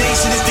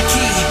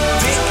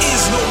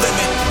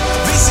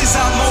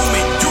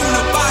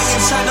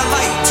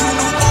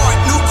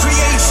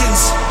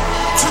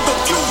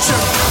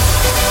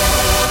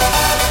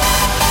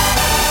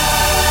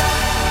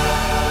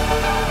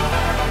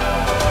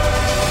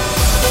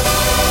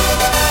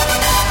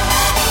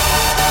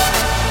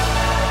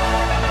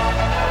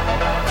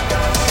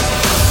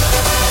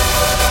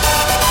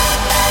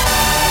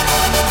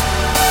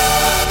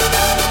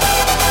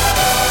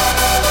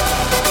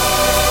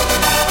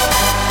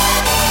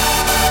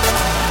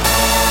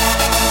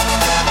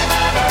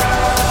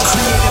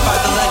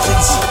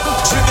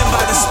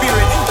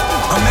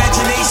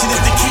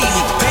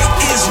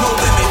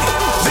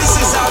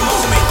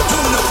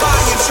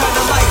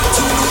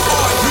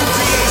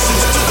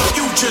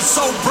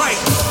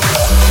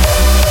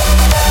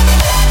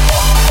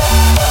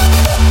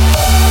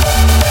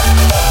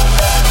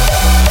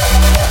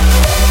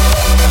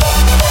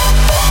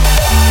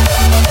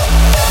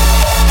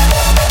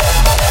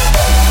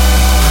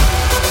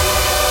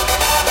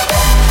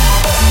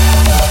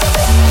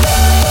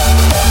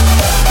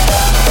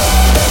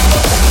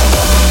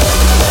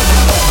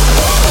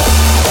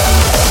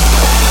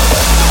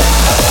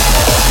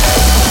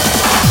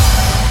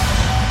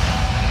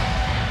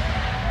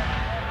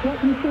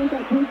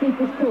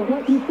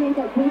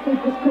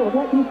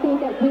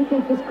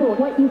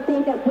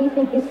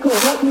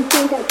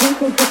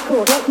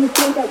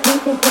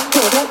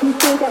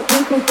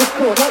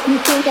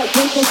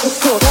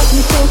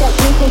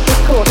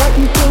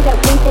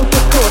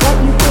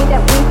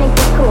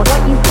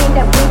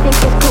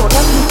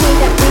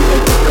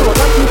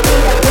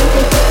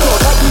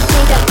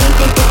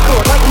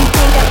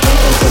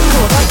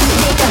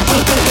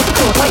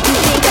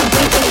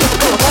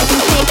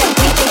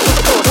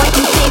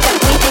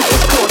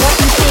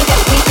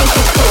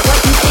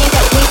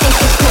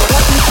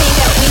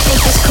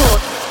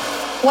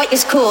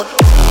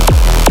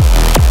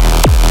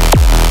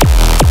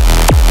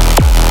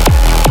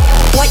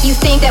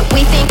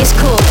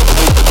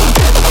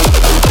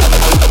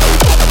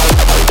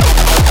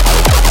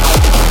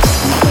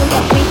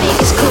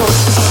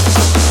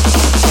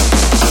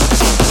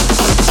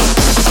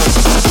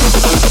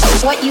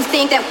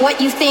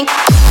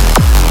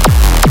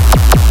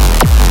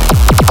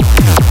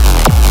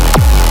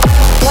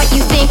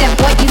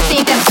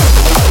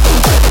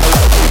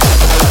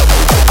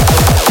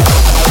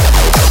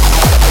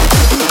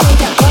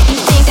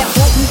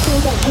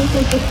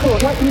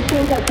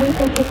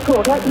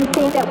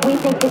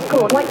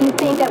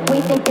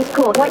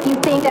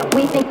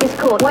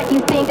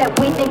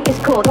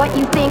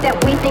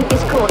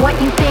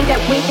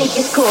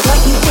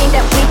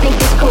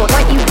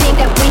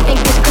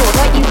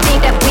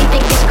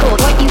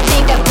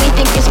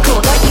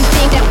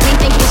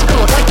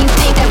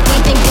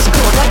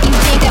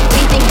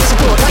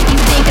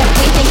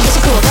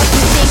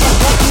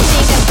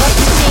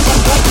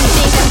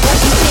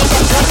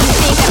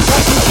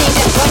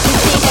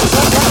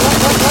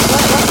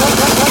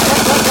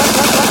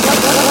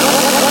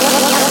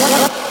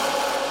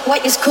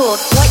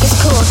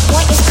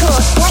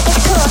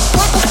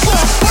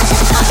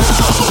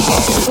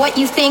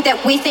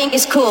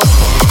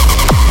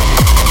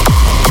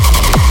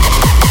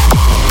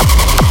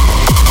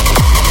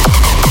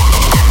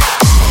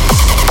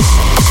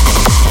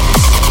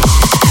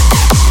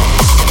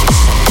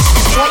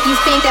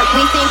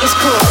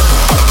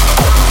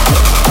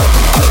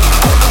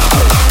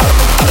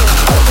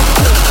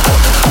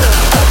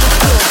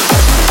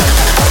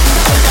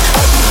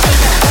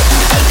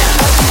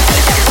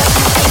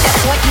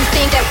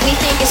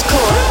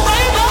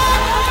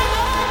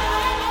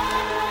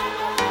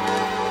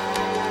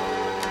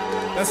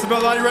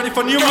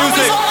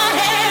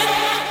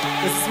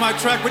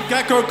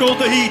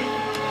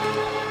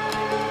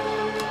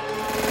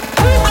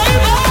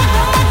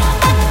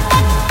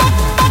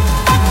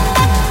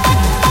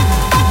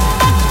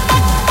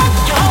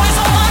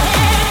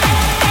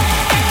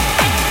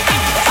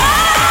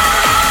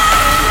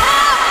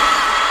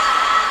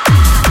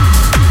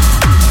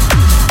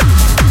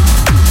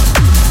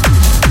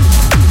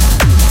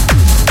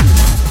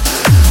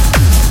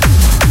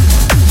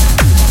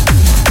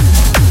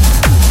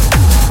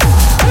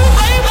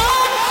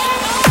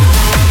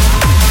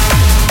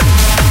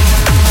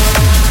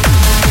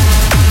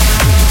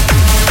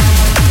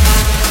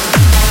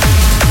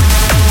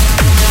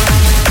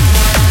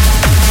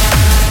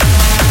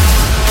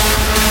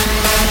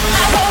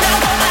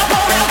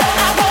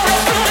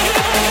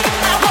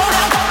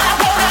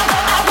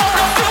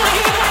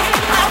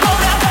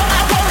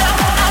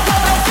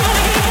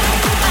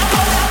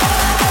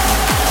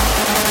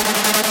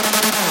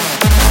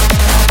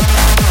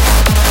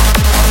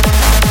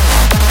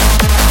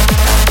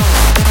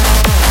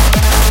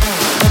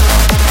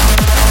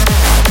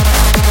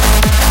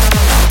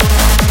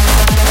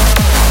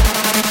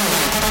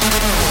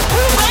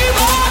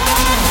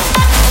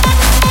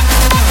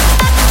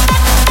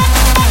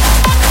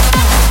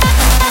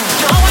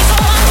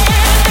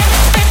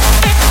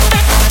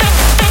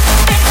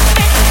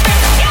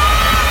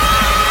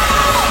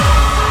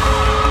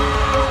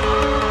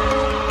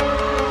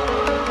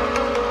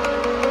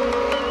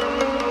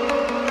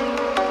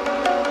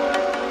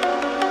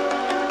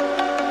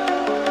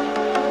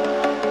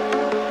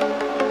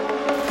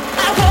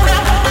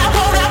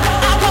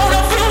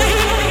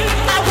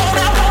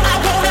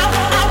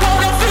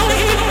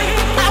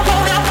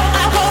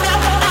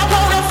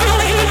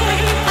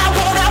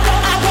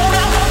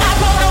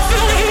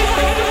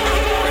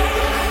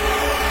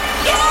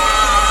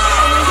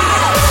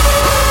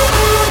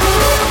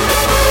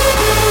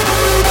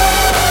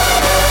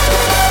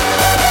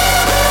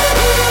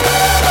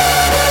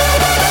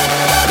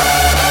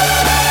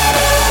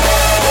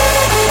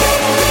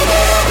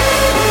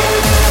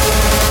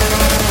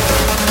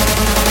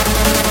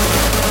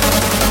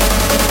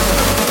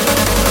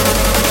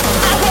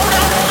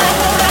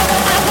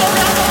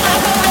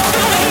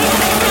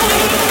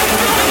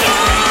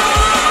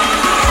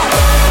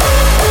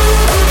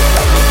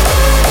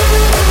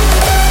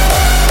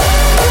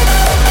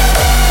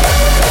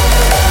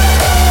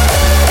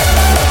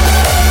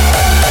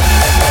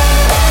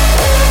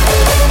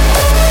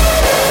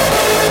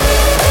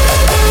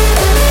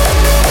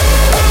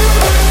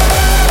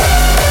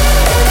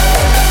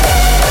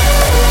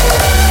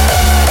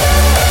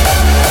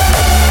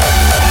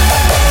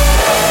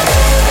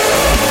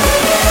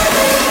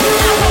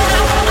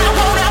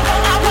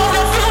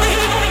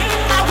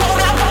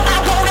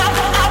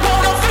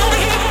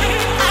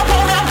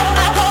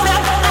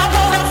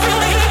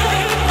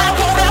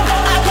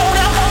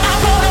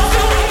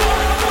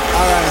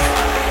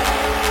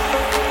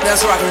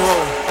 That's rock and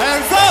roll.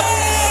 Hands up!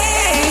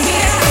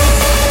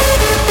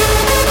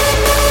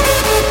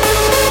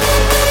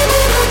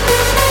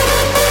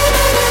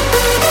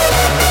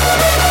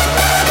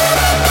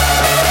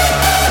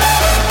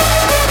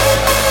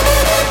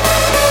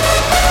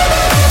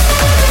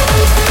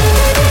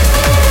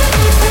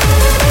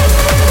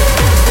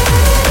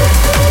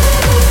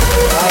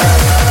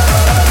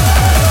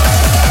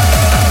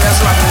 That's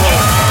rock and roll.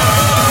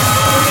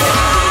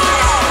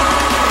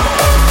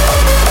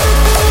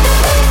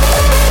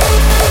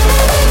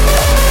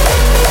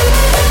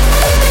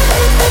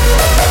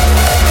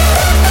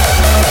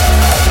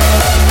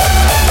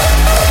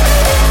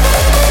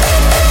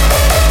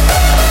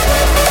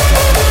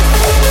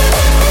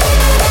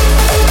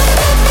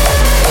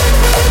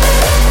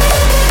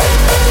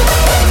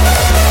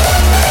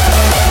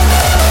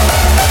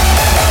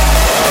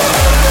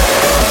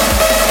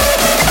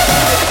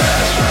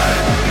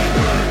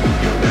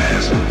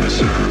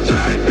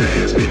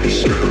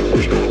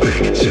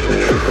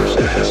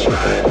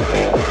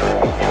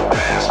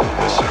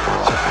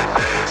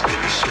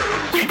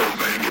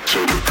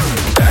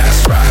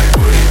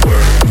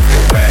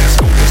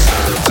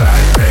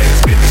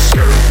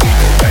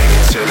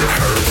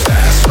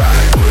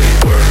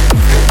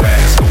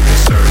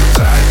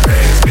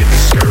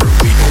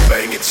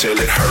 Till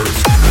it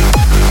hurts.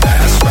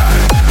 That's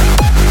right.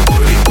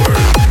 Woody work.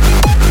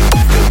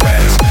 Your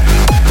ass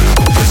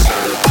over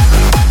serve.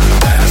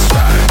 That's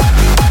right.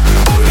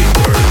 Woody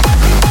work.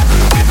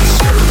 Get the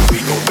skirt. We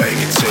gon' bang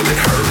it till it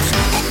hurts.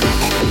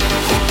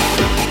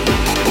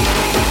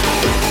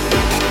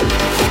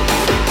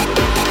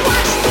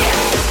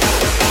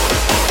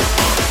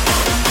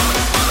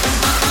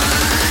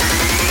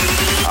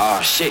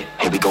 Ah, shit.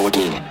 Here we go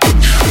again.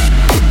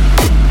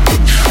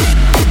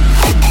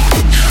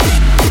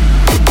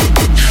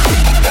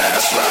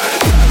 That's right.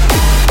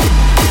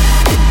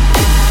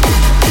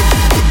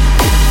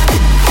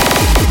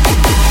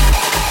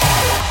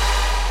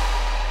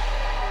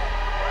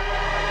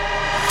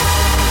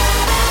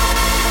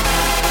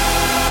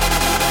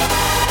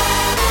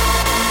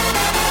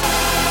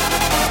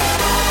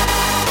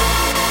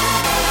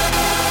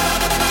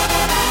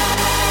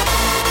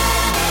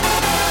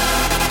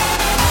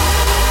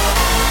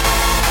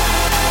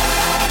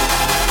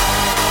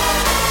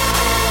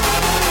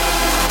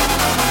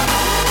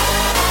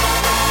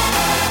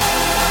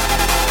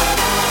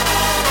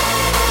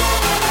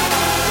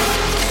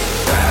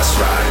 That's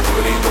right,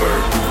 Woody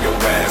work. Move your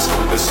ass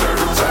over serve.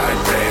 Tight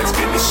pants,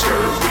 mini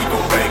skirt. We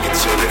gon' bang it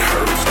till it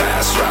hurts.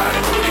 That's right,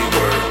 Woody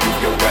work. Move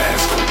your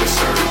ass over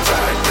serve.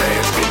 Tight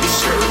pants, mini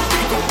skirt.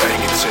 We gon'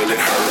 bang it till it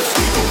hurts.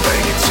 We gon'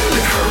 bang it till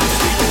it hurts.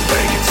 We gon'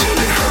 bang it till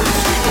it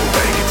hurts. We gon'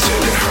 bang it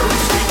till it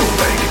hurts. We gon'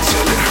 bang it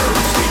till it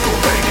hurts. We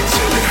gon' bang it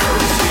till it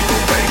hurts. We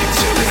gon' bang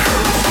it till it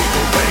hurts. We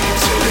gon' bang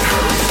it till it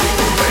hurts. We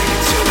gon' bang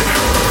it till it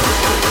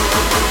hurts.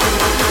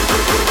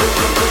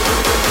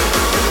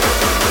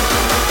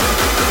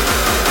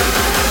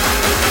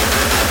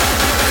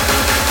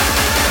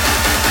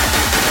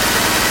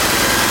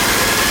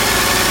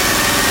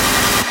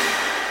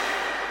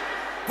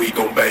 We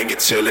gon' bang it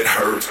till it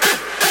hurts.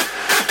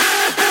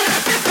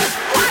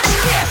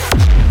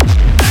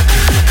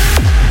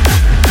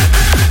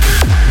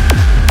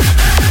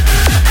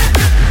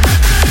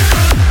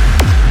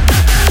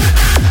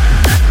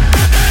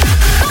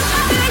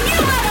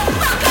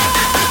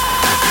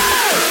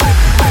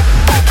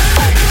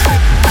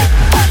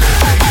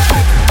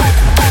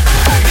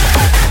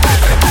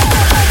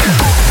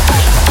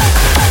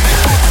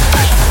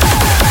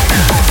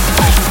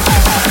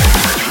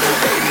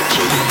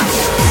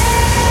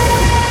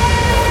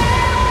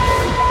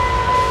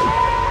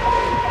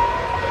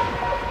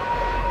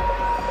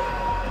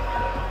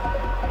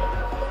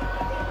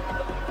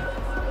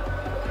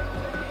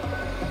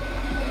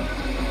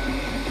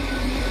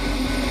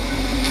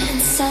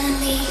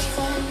 Suddenly,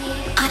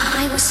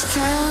 I was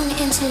thrown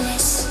into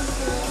this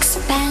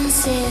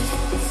expansive,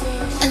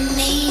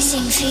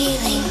 amazing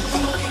feeling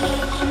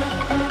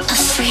of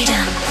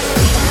freedom.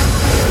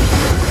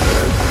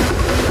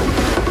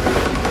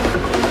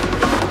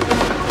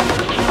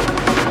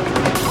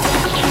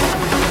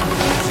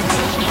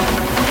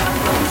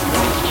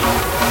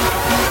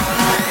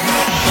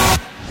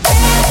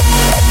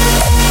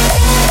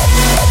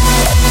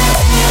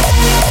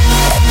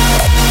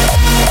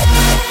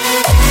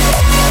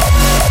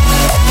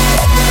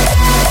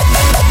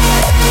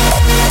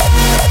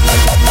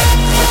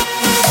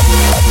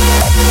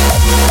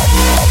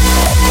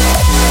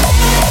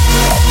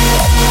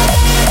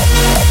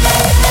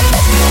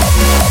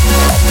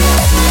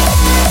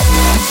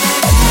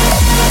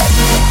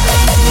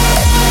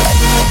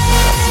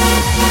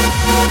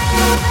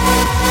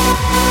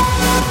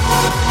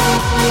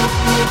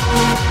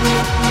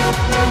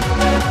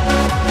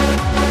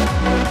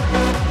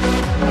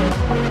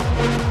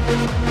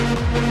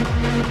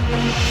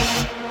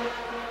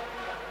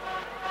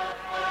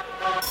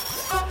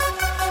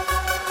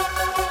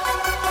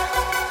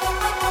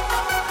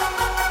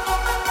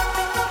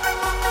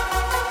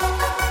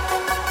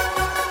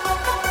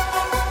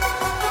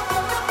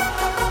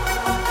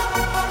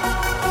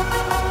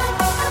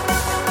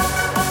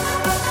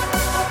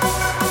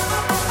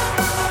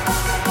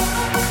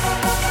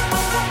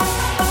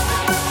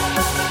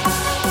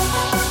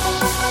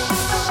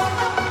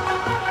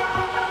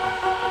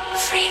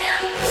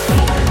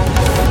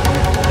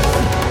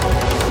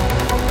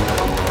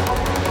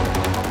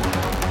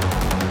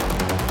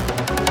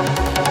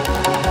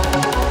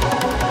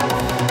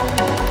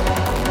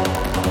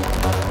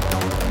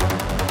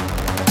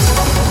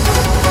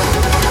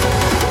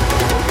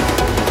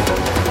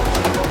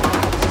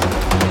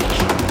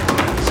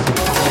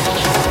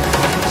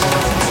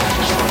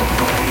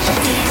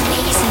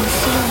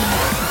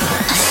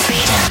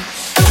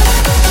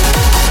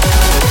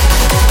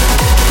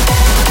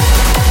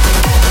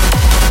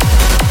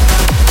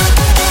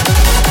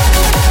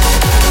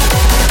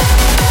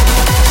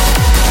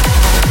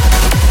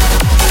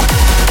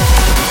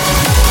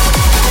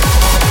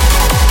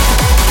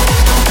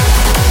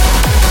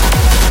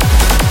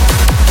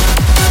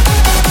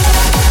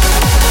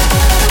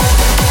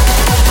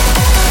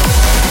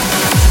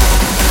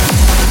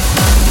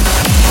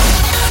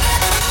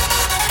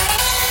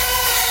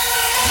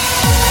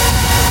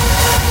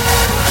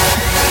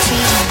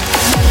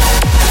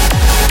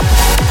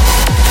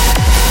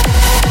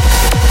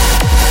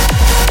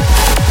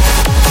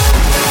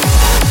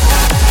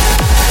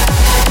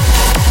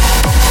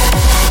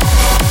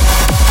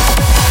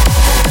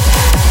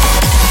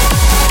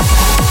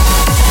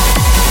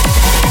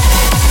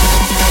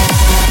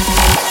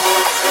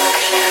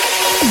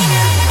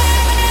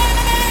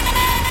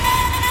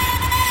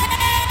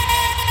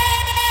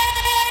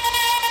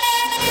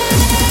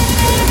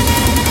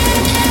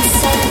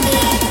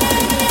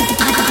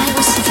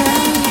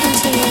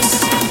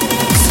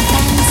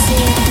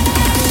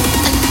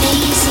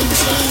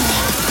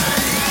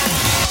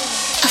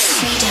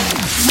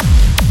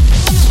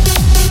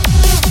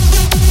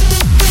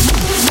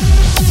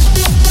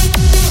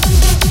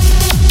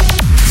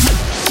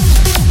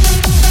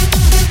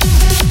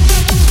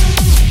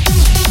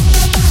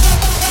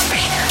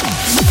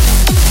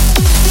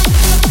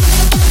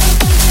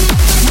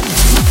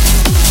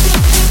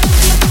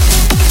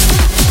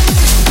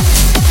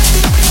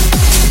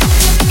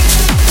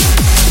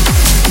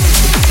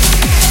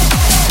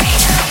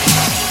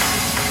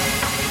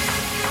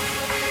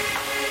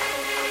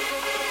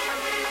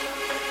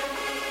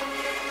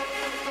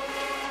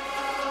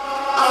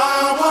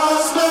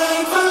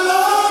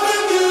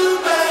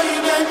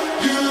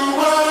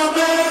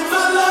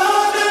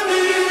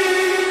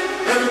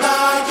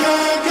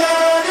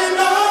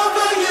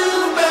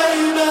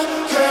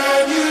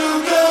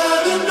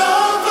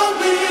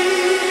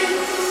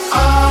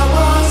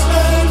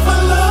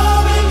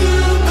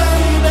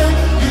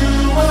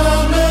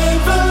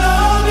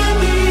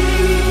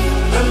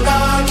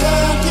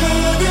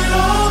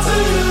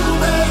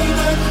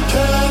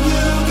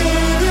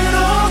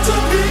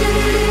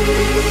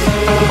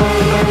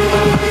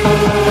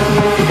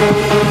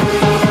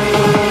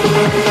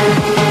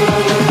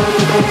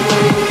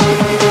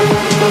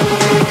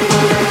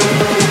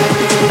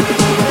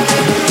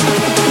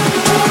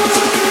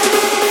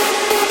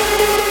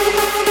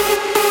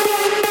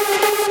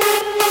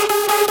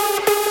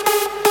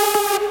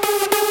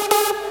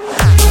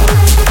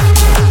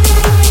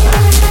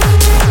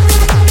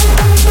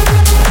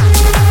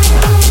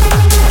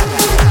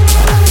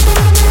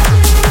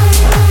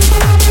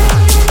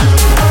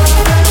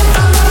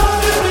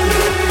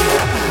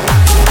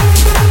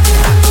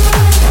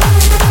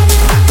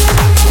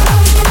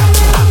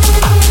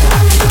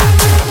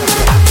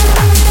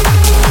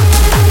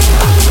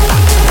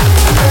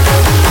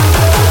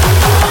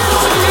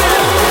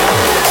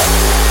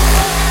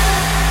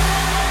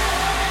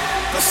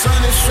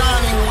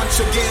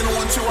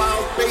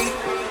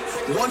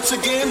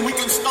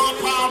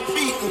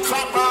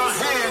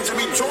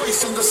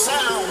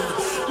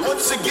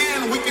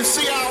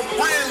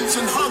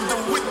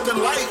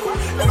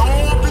 And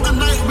all through the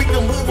night we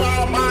can move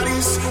our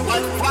bodies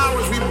like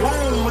flowers we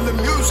bloom when the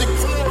music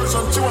pours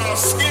onto our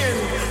skin.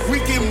 We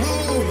can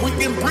move, we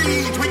can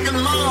breathe, we can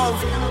love,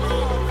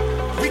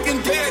 we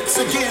can dance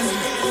again.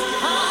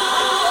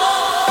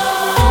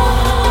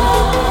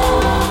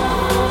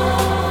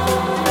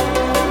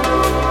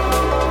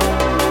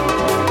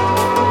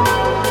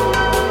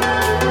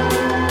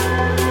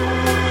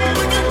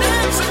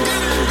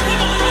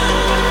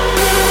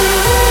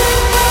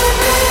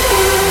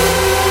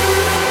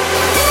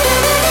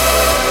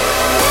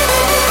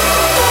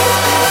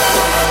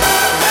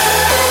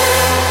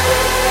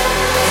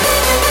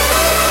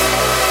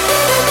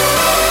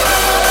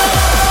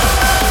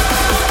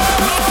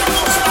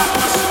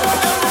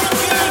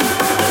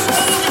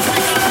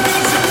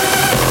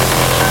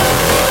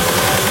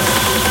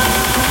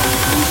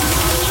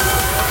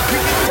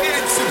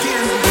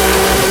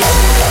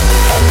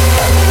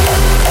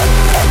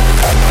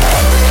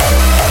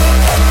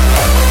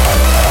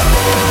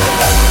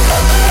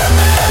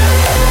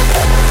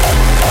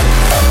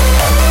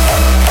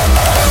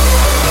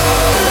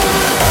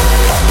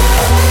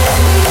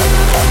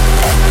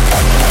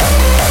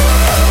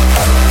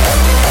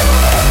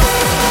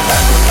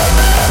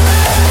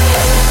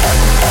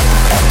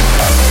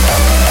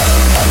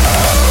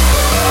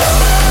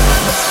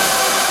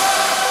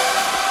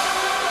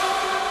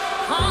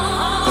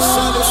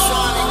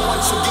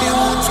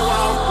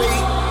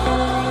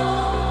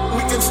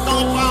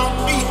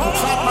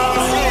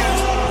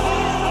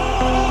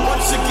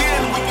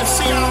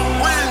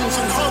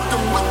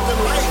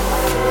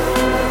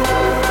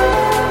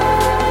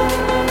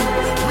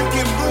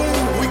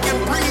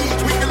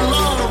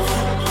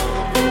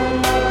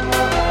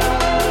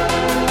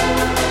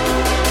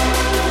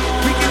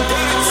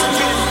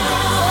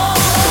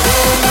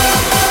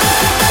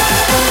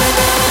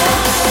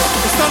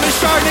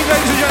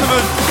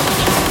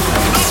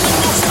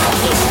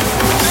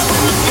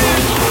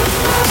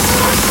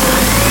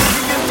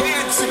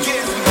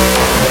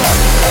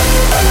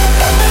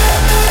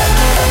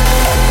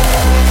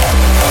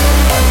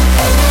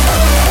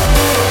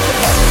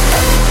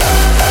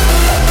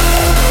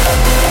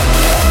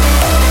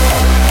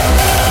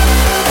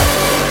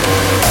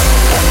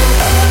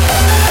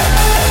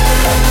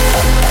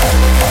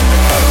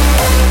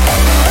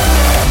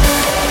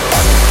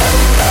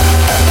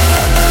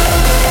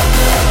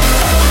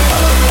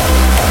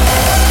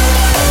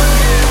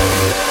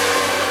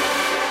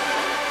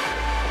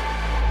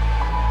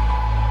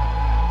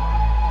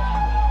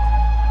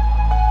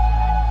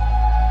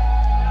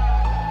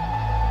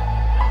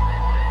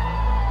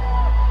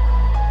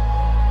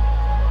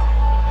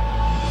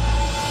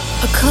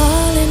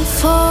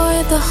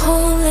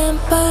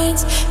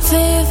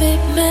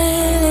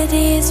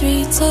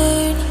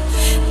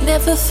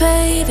 Never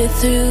faded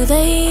through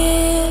the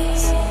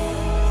years.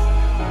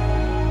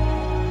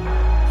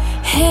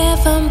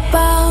 Heaven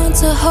bound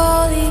to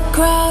holy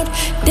ground,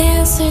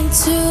 dancing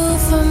to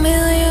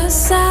familiar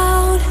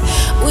sound.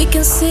 We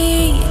can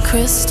see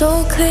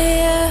crystal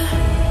clear.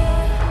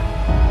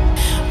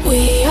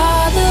 We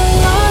are the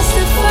lost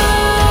and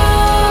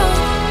found.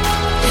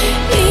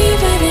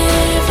 Even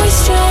if we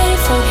stray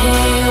from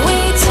here, we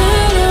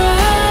turn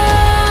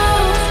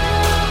around.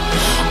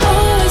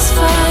 Always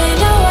find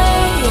our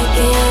way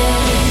again.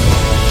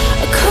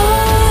 A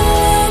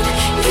calling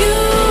you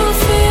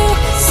feel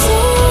so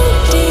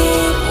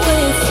deep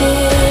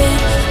within.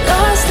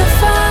 Lost and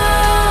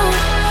found,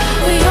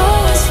 we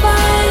always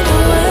find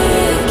our way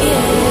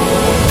again.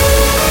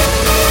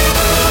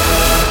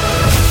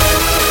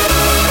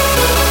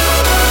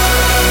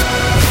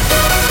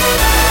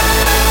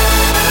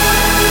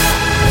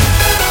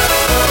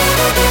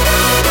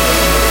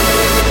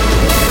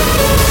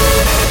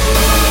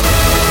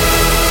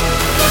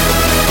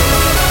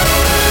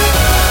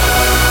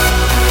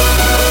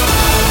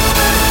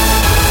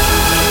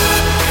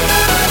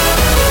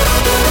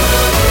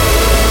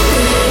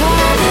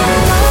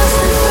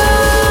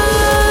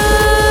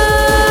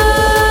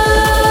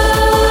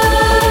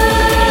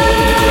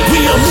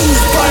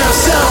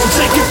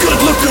 Take a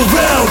good look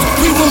around.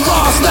 We were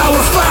lost, now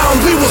we're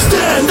found. We will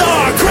stand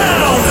our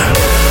ground.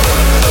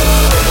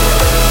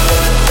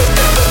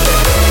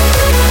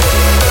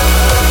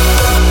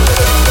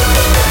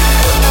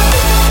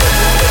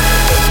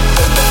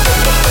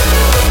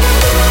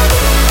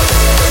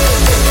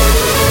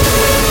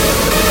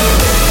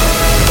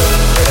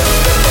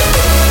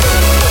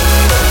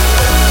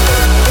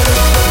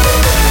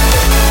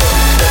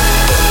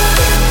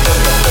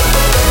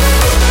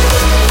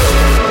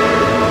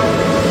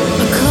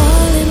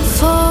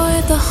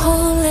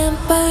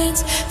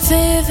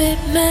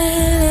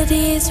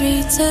 Melodies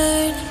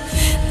return,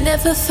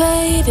 never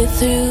faded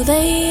through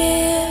the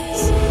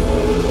years.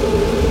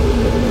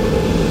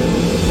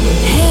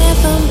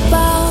 Heaven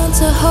bound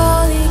to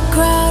holy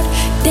ground,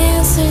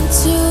 dancing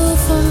to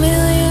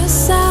familiar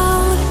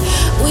sound.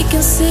 We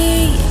can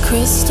see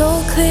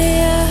crystal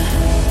clear.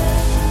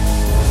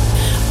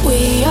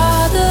 We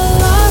are the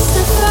lost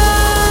and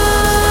found.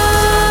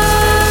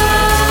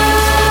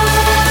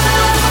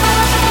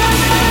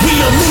 We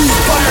are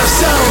moved by our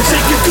sound.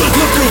 Take a good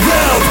look around.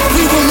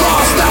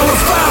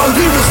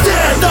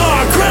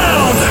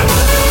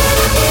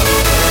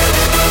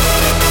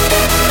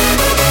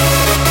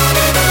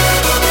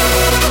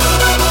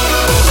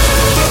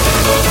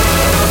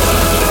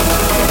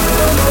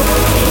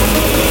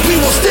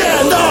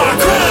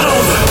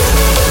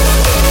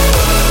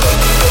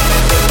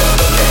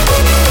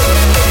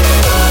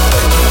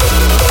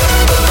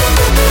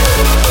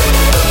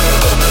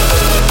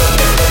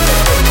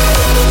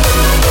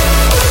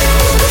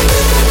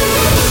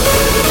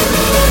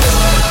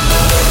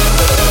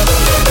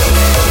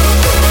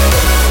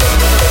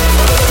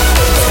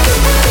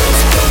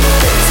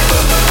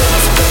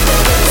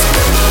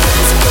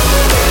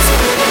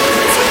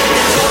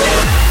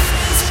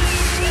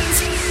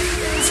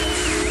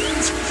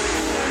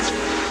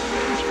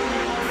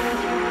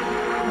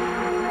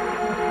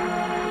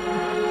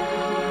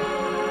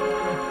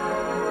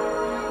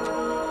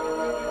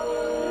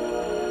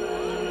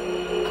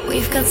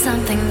 got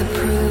something to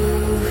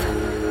prove.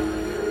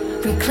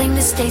 Reclaim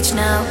the stage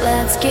now,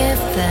 let's give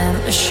them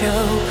a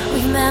show.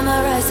 We've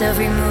memorized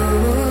every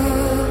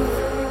move.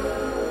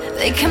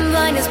 They can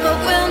blind us, but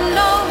we'll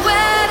know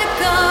where to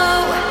go.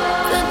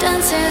 The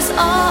dance is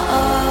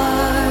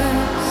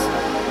ours.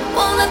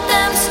 Won't let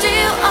them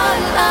steal our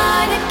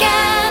light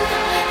again.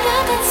 The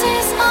dance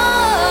is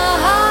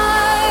ours.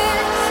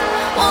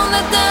 Won't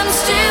let them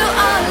steal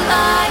our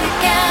light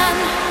again.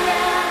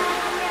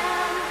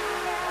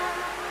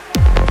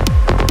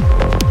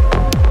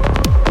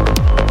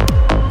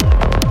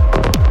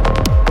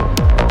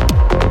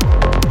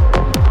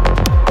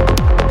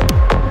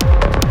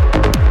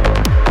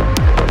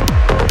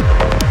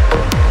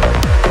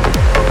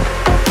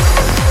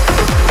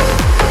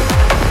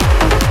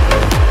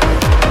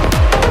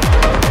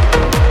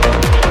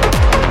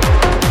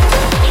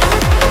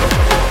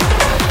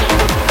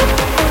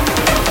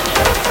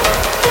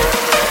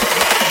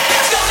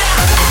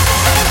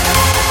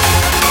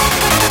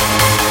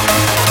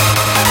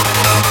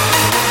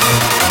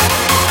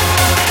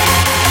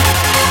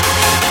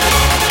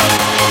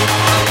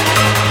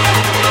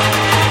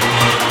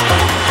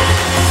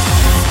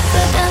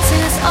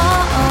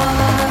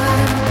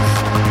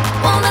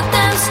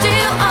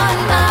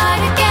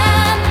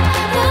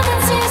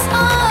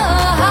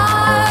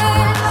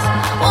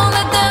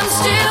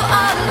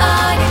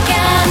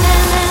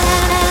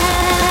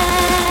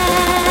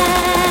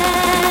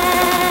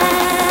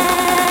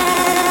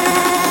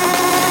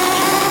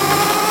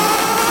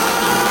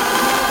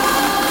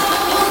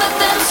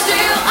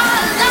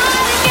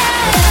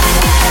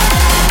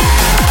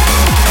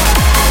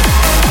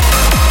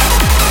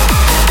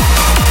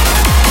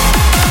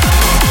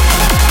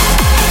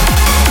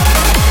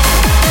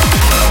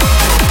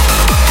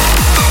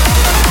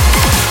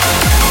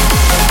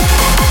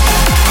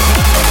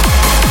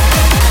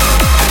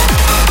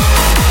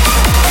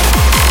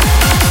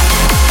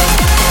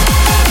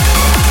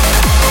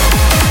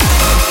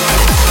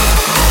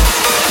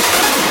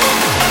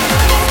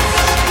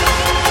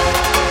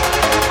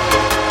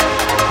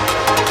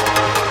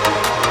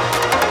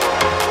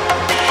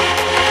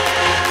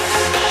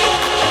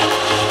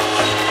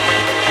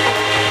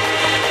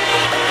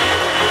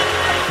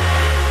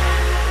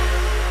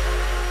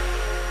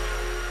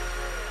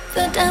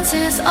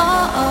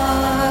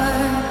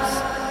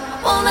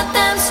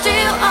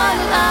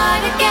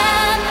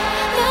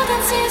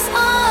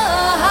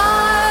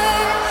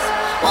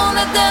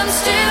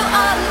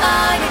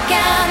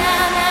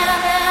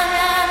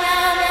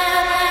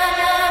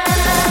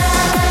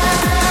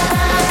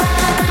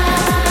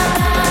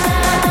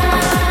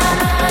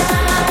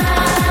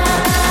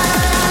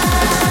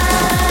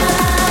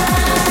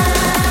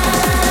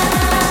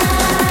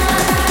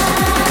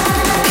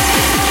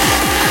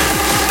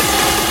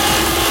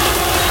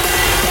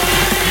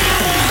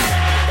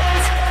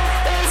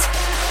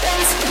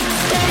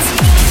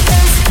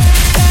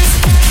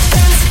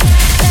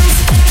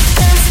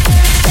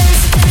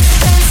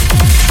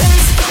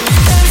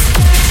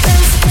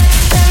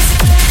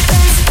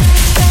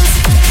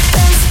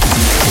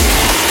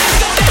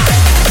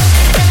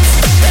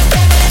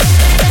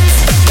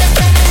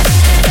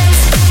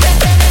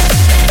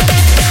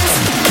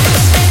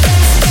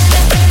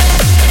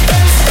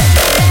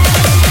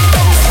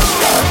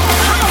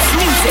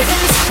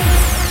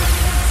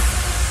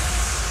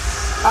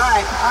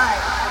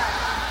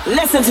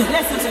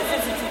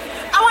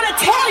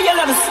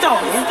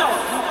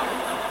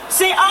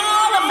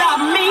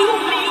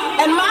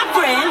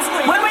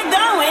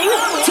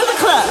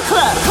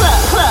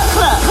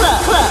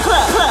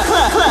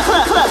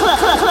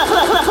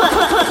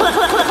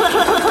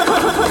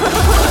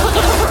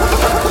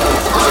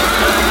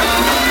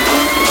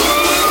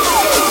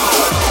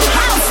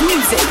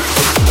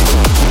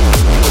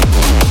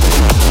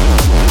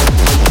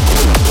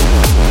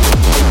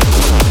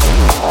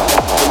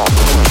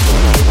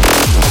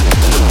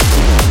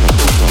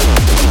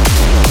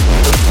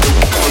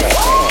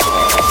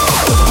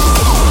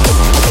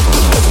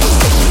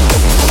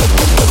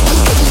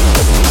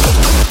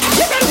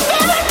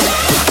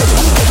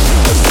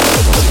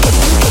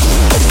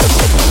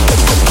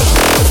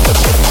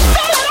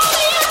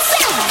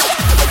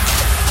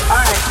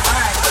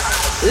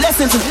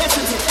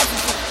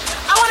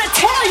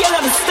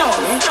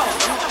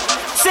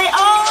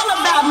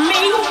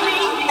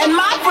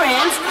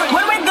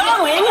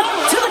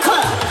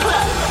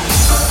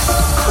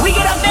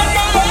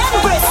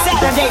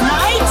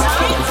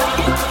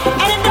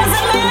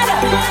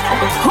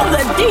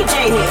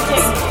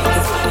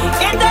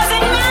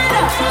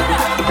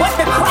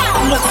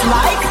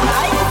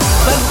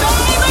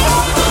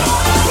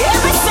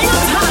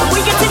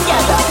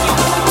 Together,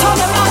 talk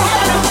about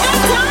having a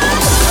good time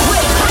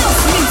with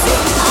house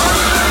music.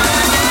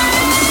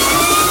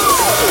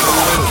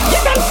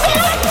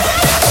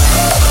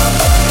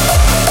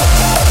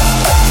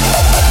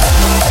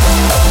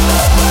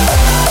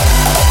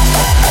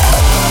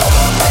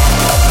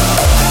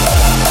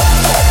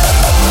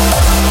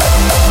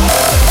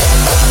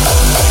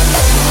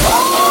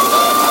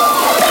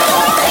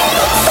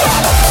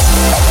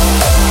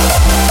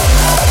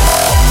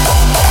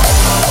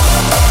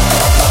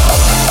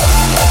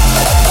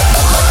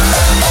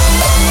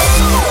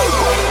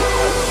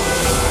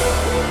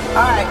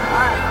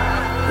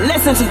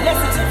 Listen to this.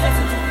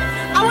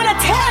 I want to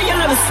tell you a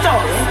little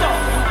story.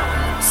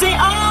 See,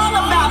 all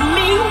about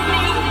me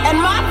and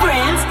my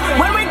friends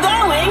when we're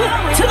going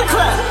to the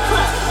club.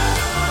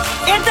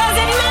 It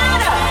doesn't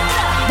matter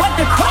what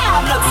the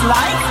crowd looks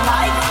like,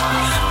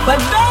 but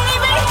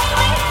baby,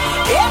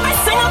 every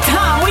single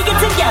time we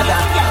get together,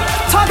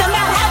 talking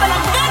about having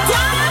a good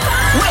time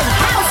with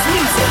house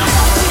music.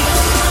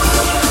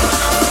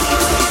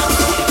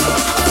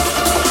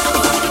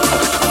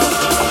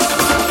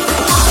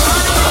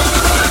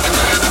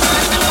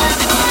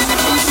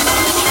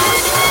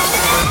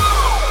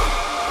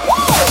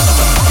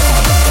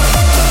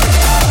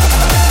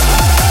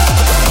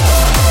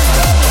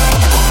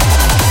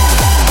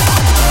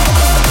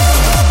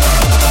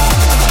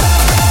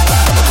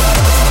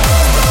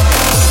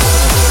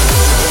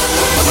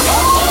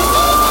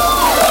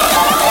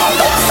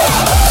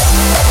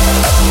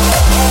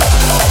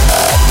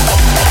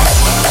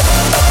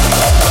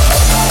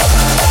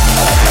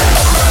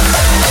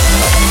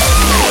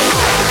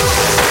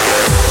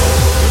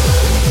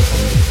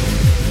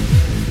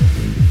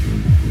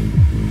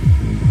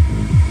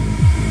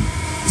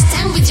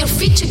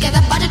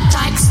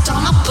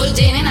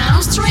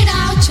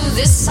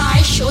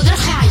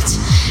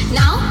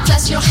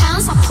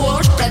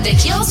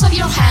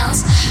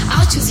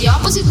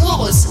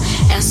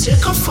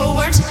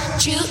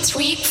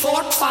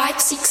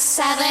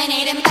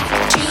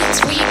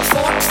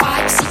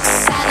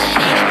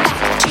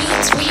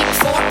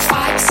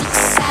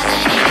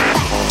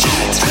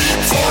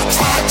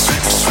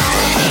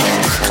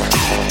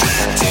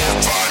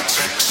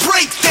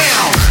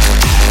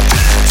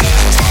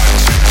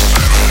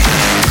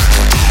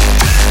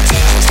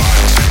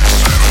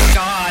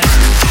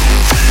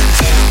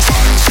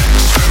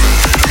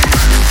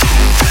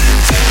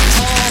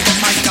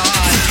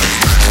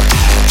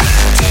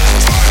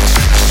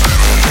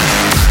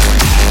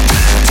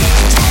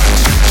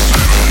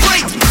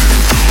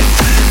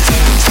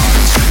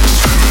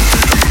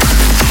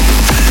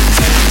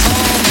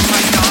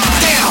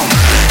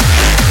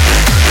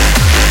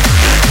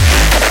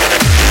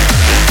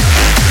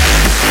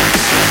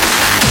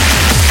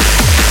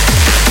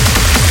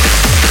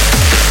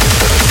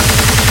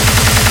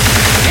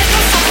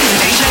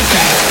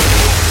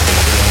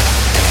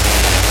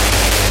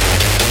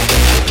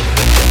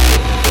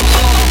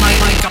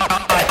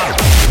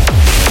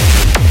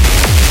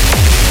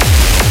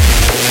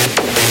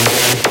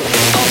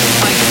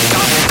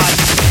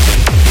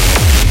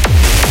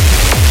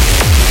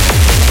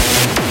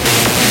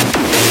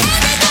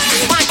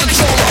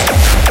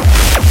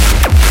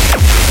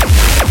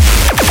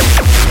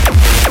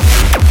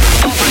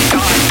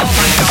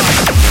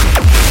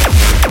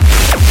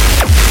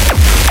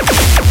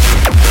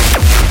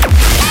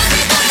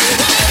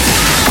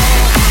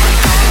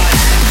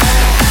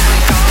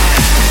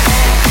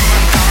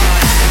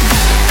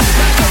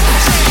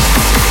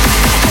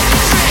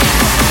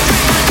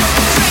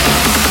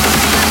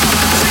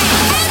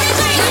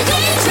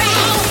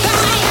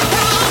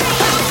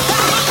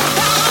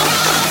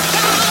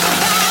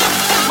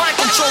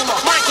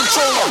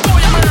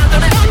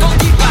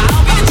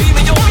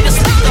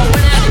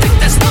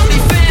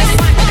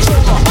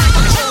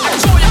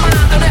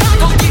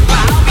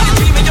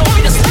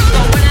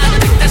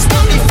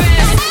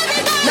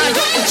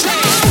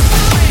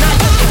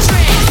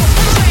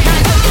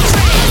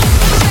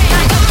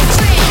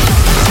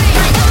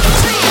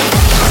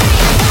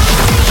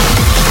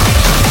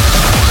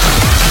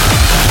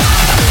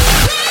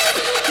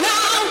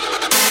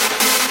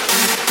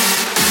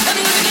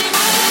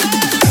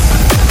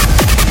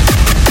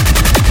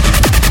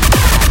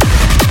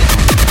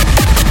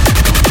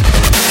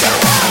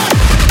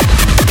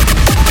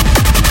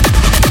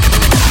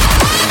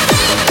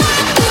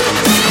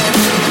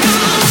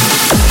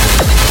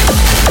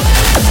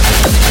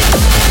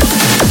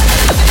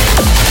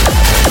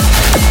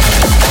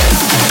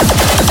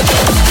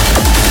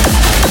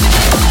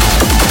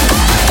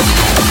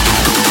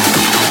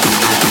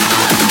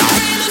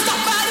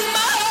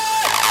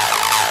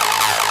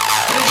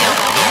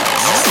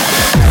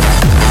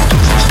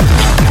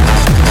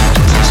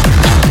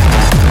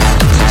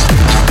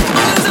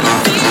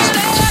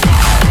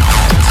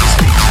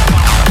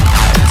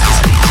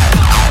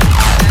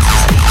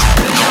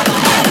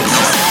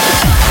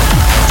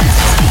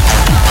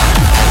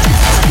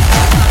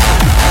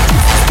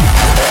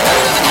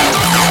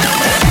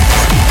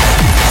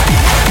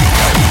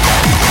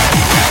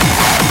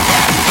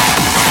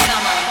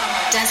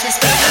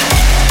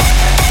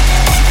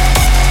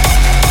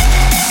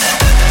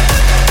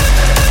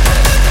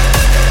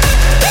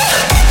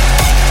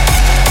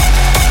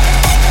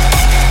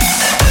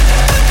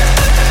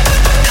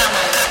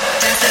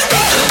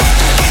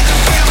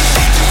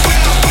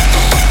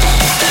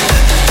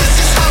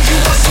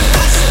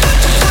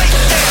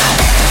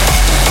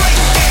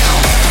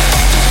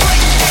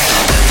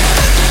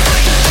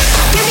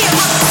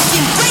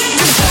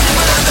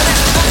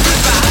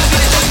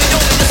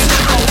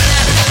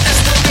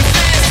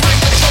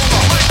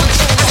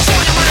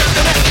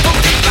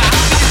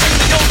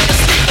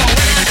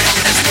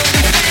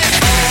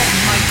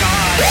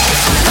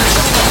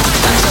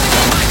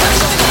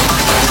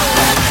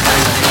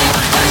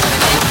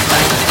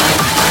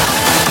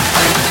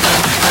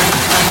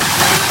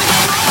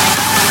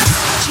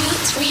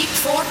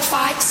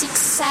 6,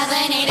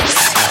 7,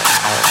 8.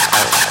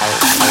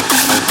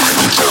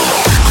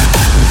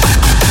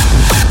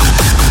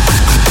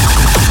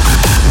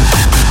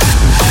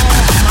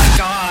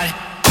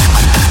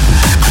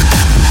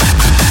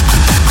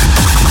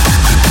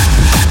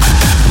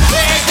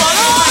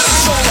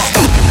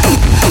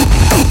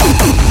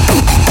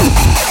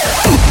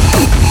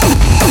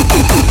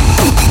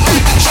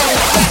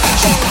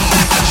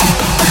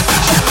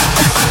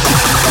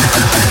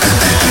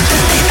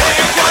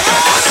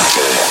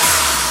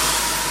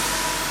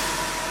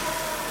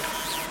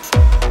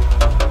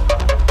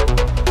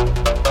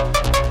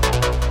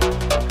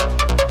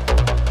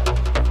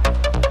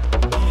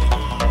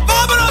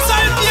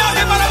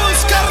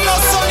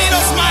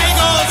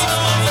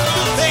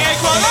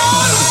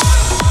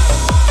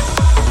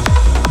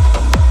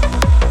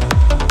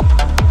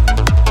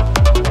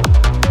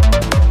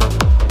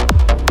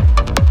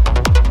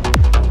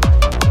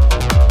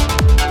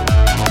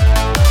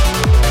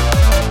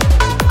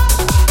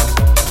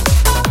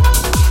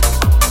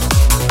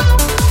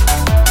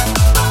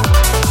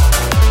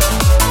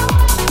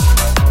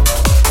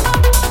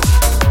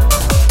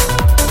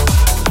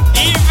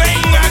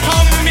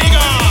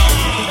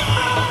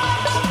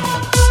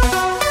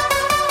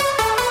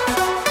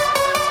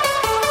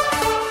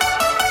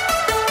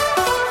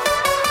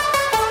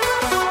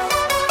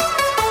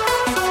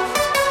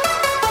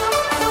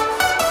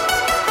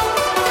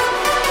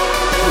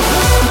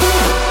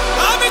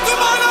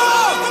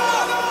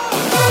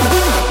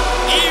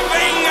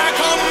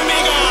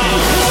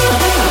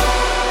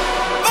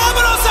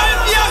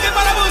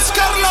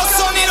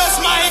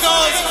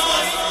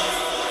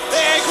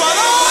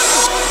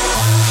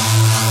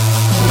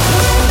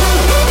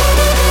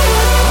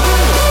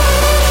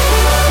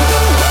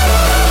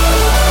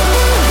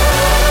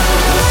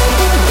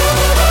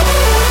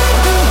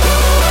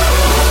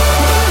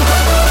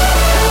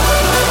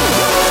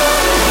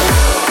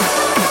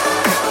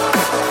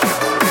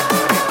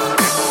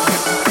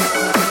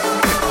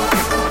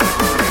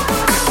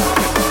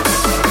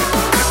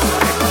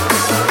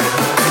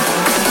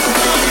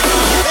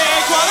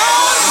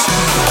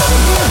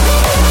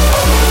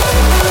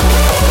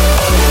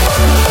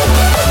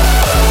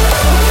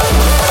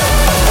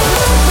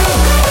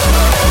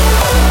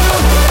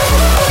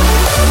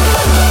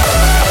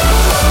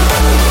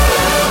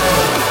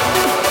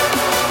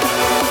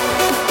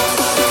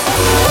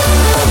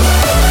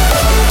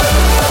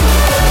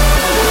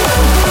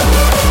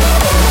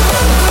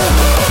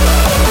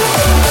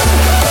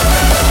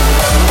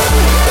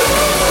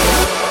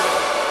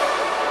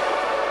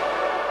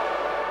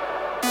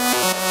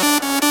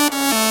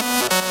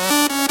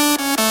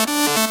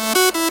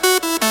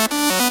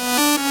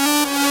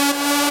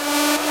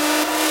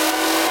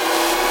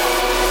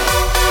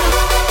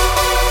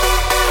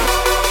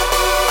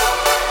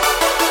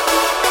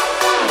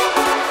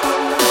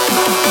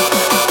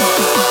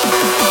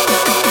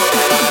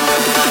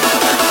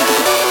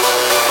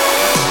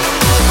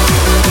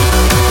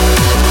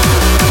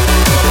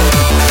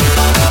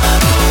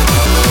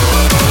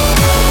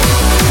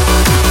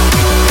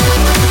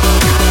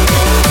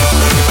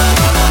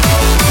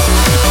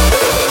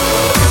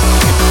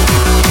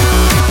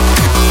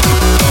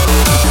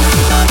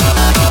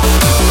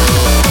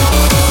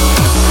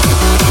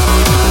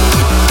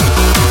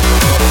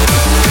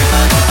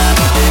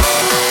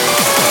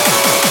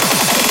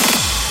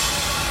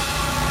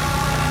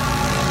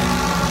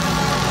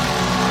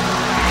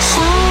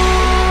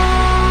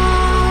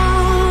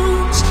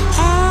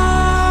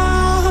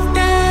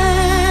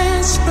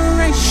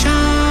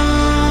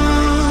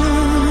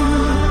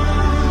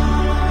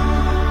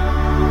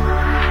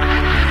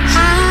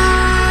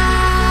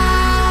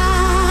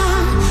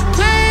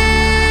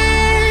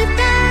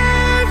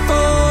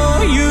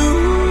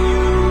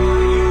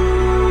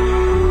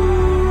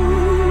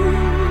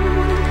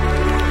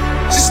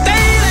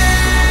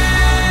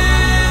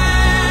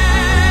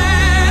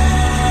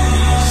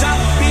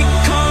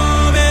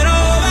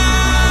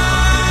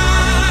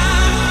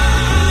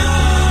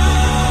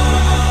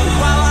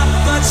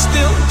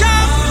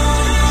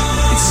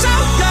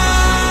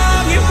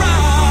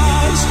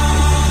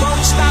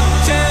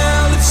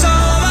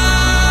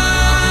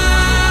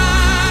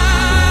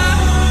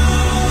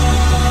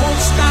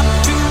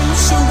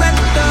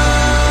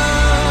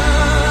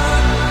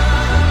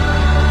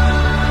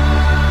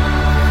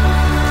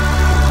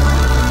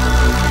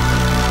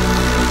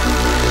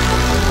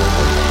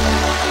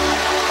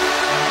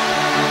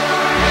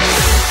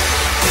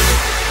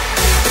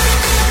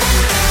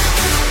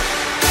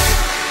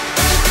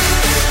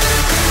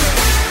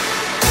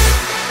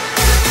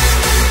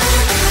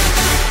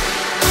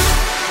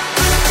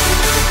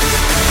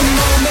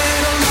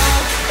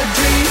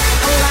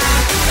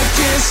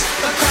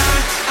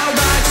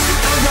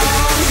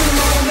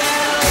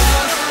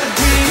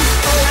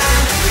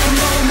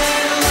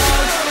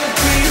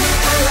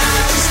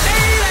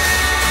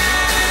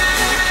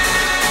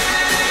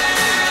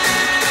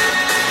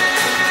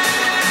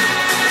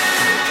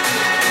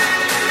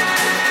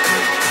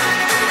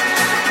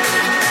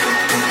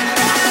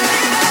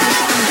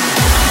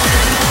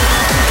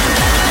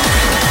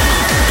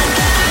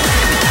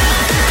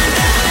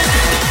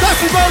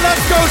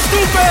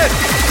 stupid!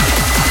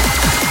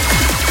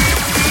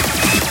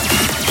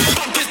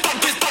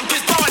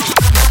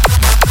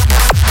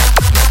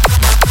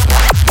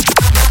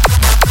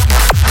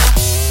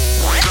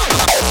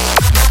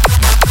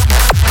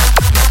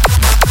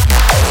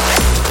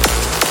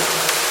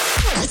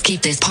 Let's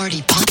keep this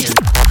party pumping.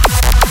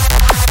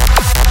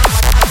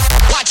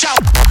 Watch out!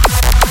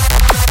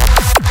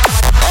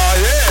 Oh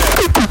yeah!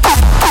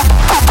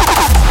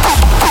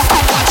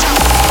 Watch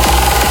out!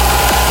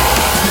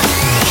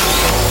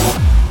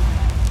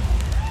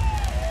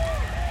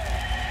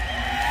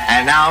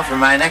 And now for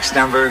my next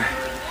number,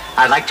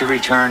 I'd like to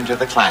return to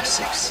the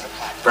classics.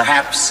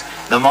 Perhaps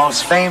the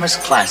most famous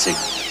classic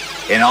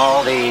in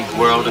all the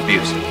world of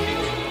music.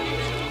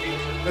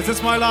 This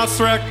is my last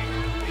track.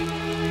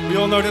 We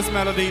all know this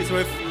melody, so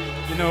if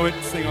you know it,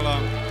 sing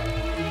along.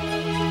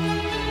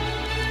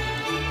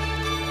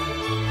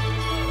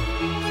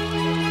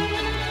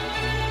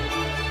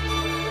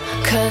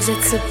 Cause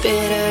it's a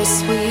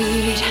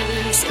bittersweet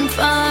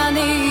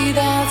symphony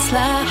that's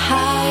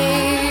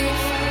life.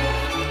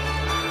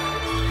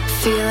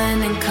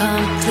 Feeling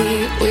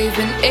incomplete, we've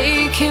been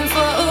aching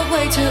for a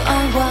way to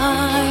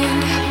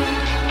unwind.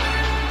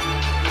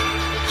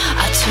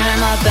 I turn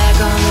my back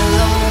on the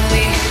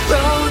lonely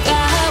road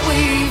that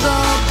we've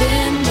all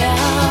been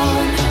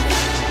down.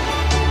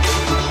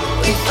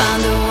 We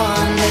found the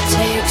one that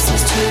takes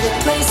us to the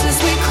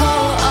places we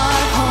call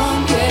our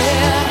home,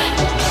 yeah.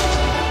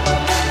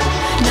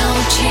 No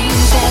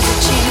change, there's a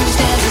change,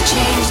 there's a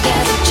change,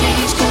 there's a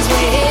change. Cause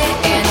we're here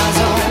in our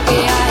zone,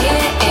 we are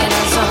here in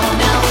our zone.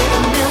 Now we're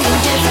a million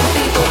different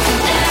people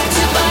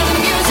connected by the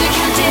music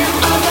and damn,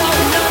 oh no,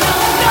 no, no,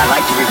 no. I'd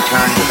like to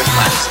return to the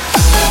classics.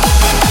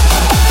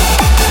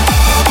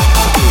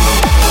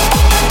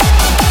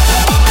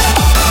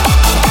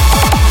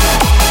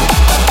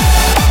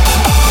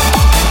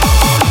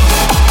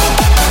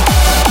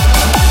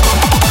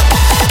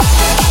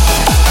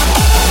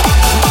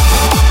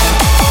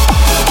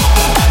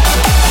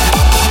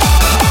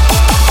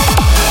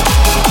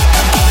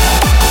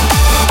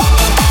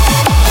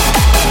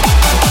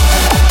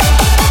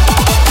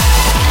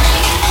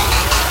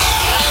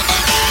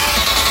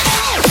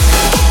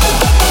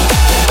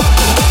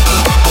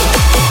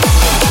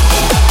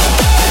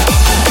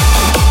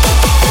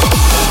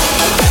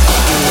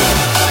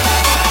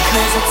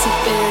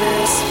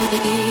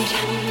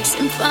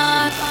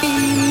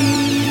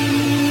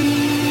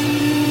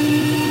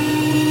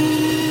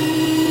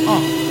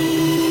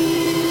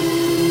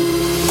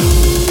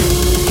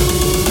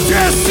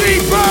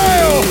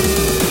 Decibel!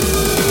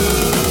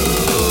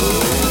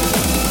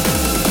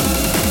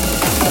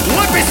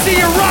 Let me see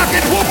you rock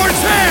it one more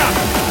time!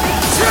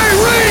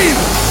 Reeve!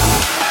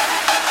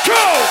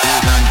 Go!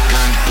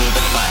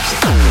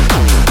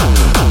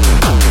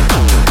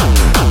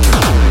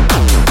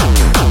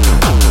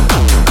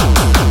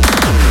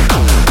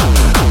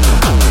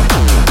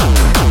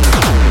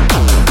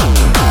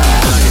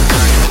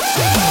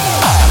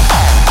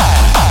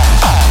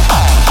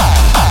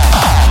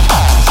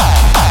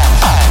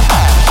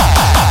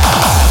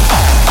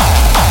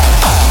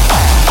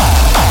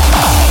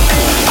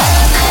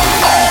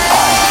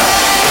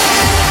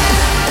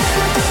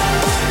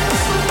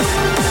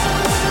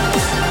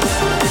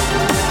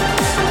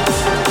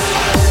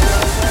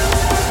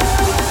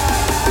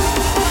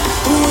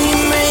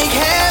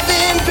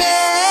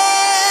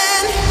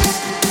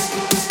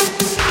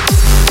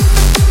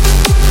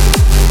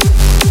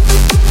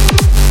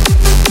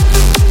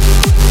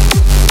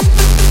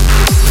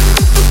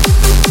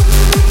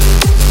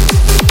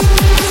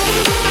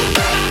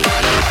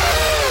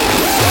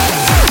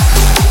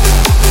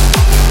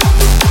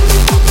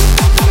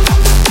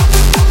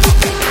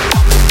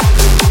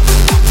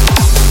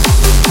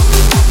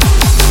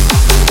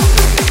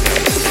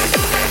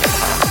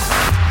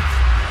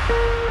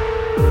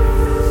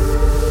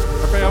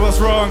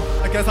 Wrong.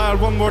 I guess I had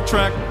one more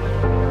track.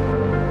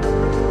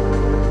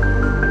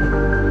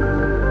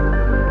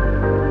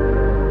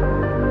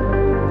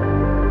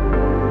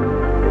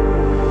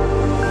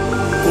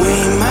 We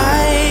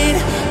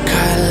might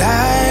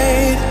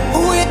collide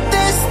with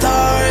the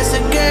stars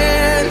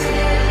again,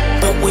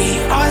 but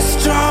we are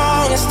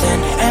strongest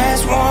and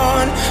as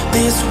one.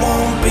 This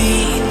won't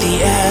be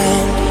the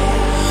end.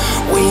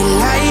 We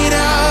light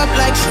up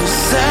like true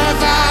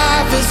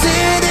survivors.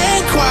 It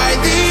ain't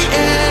quite the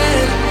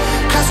end.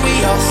 Cause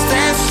we all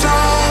stand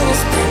strong,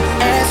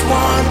 stand as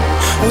one.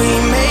 We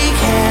make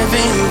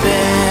heaven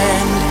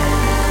bend.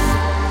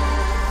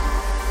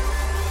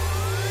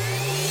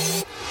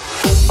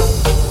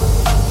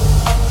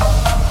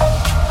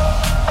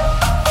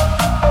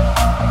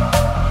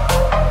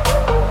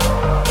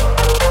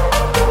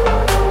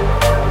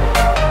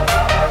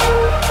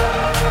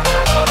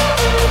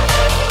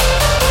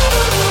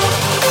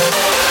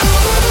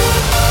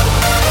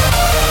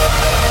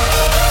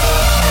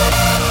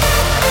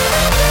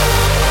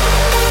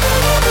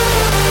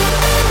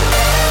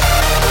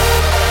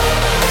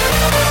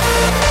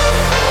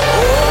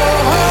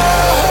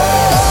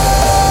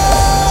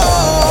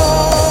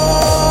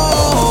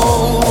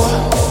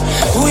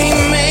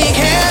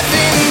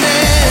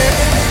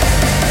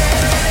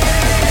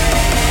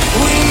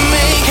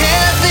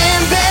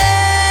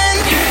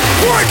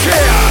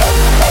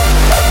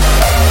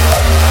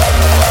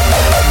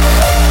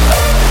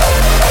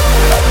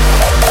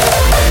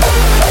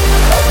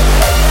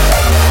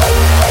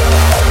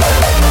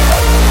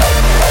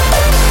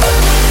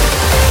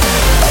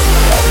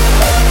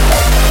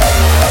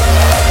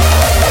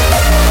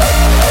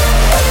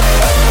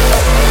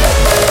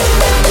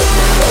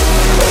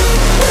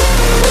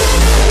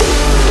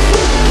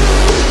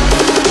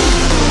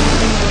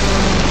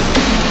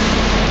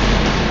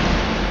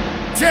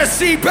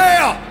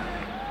 Decibel.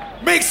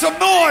 Make some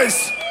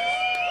noise.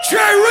 Trey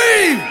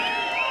Reeve.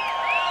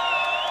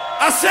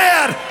 I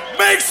said,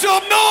 make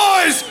some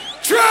noise.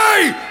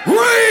 Trey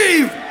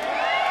Reeve.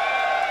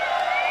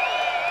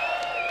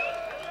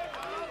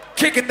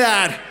 Kicking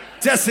that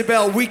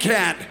Decibel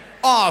weekend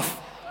off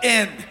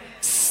in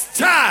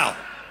style.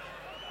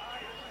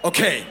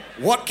 Okay,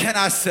 what can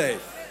I say?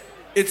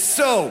 It's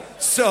so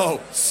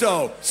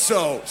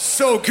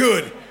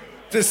good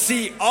to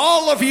see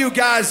all of you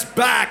guys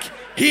back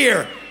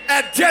here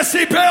at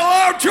Decibel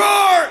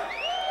Outdoor.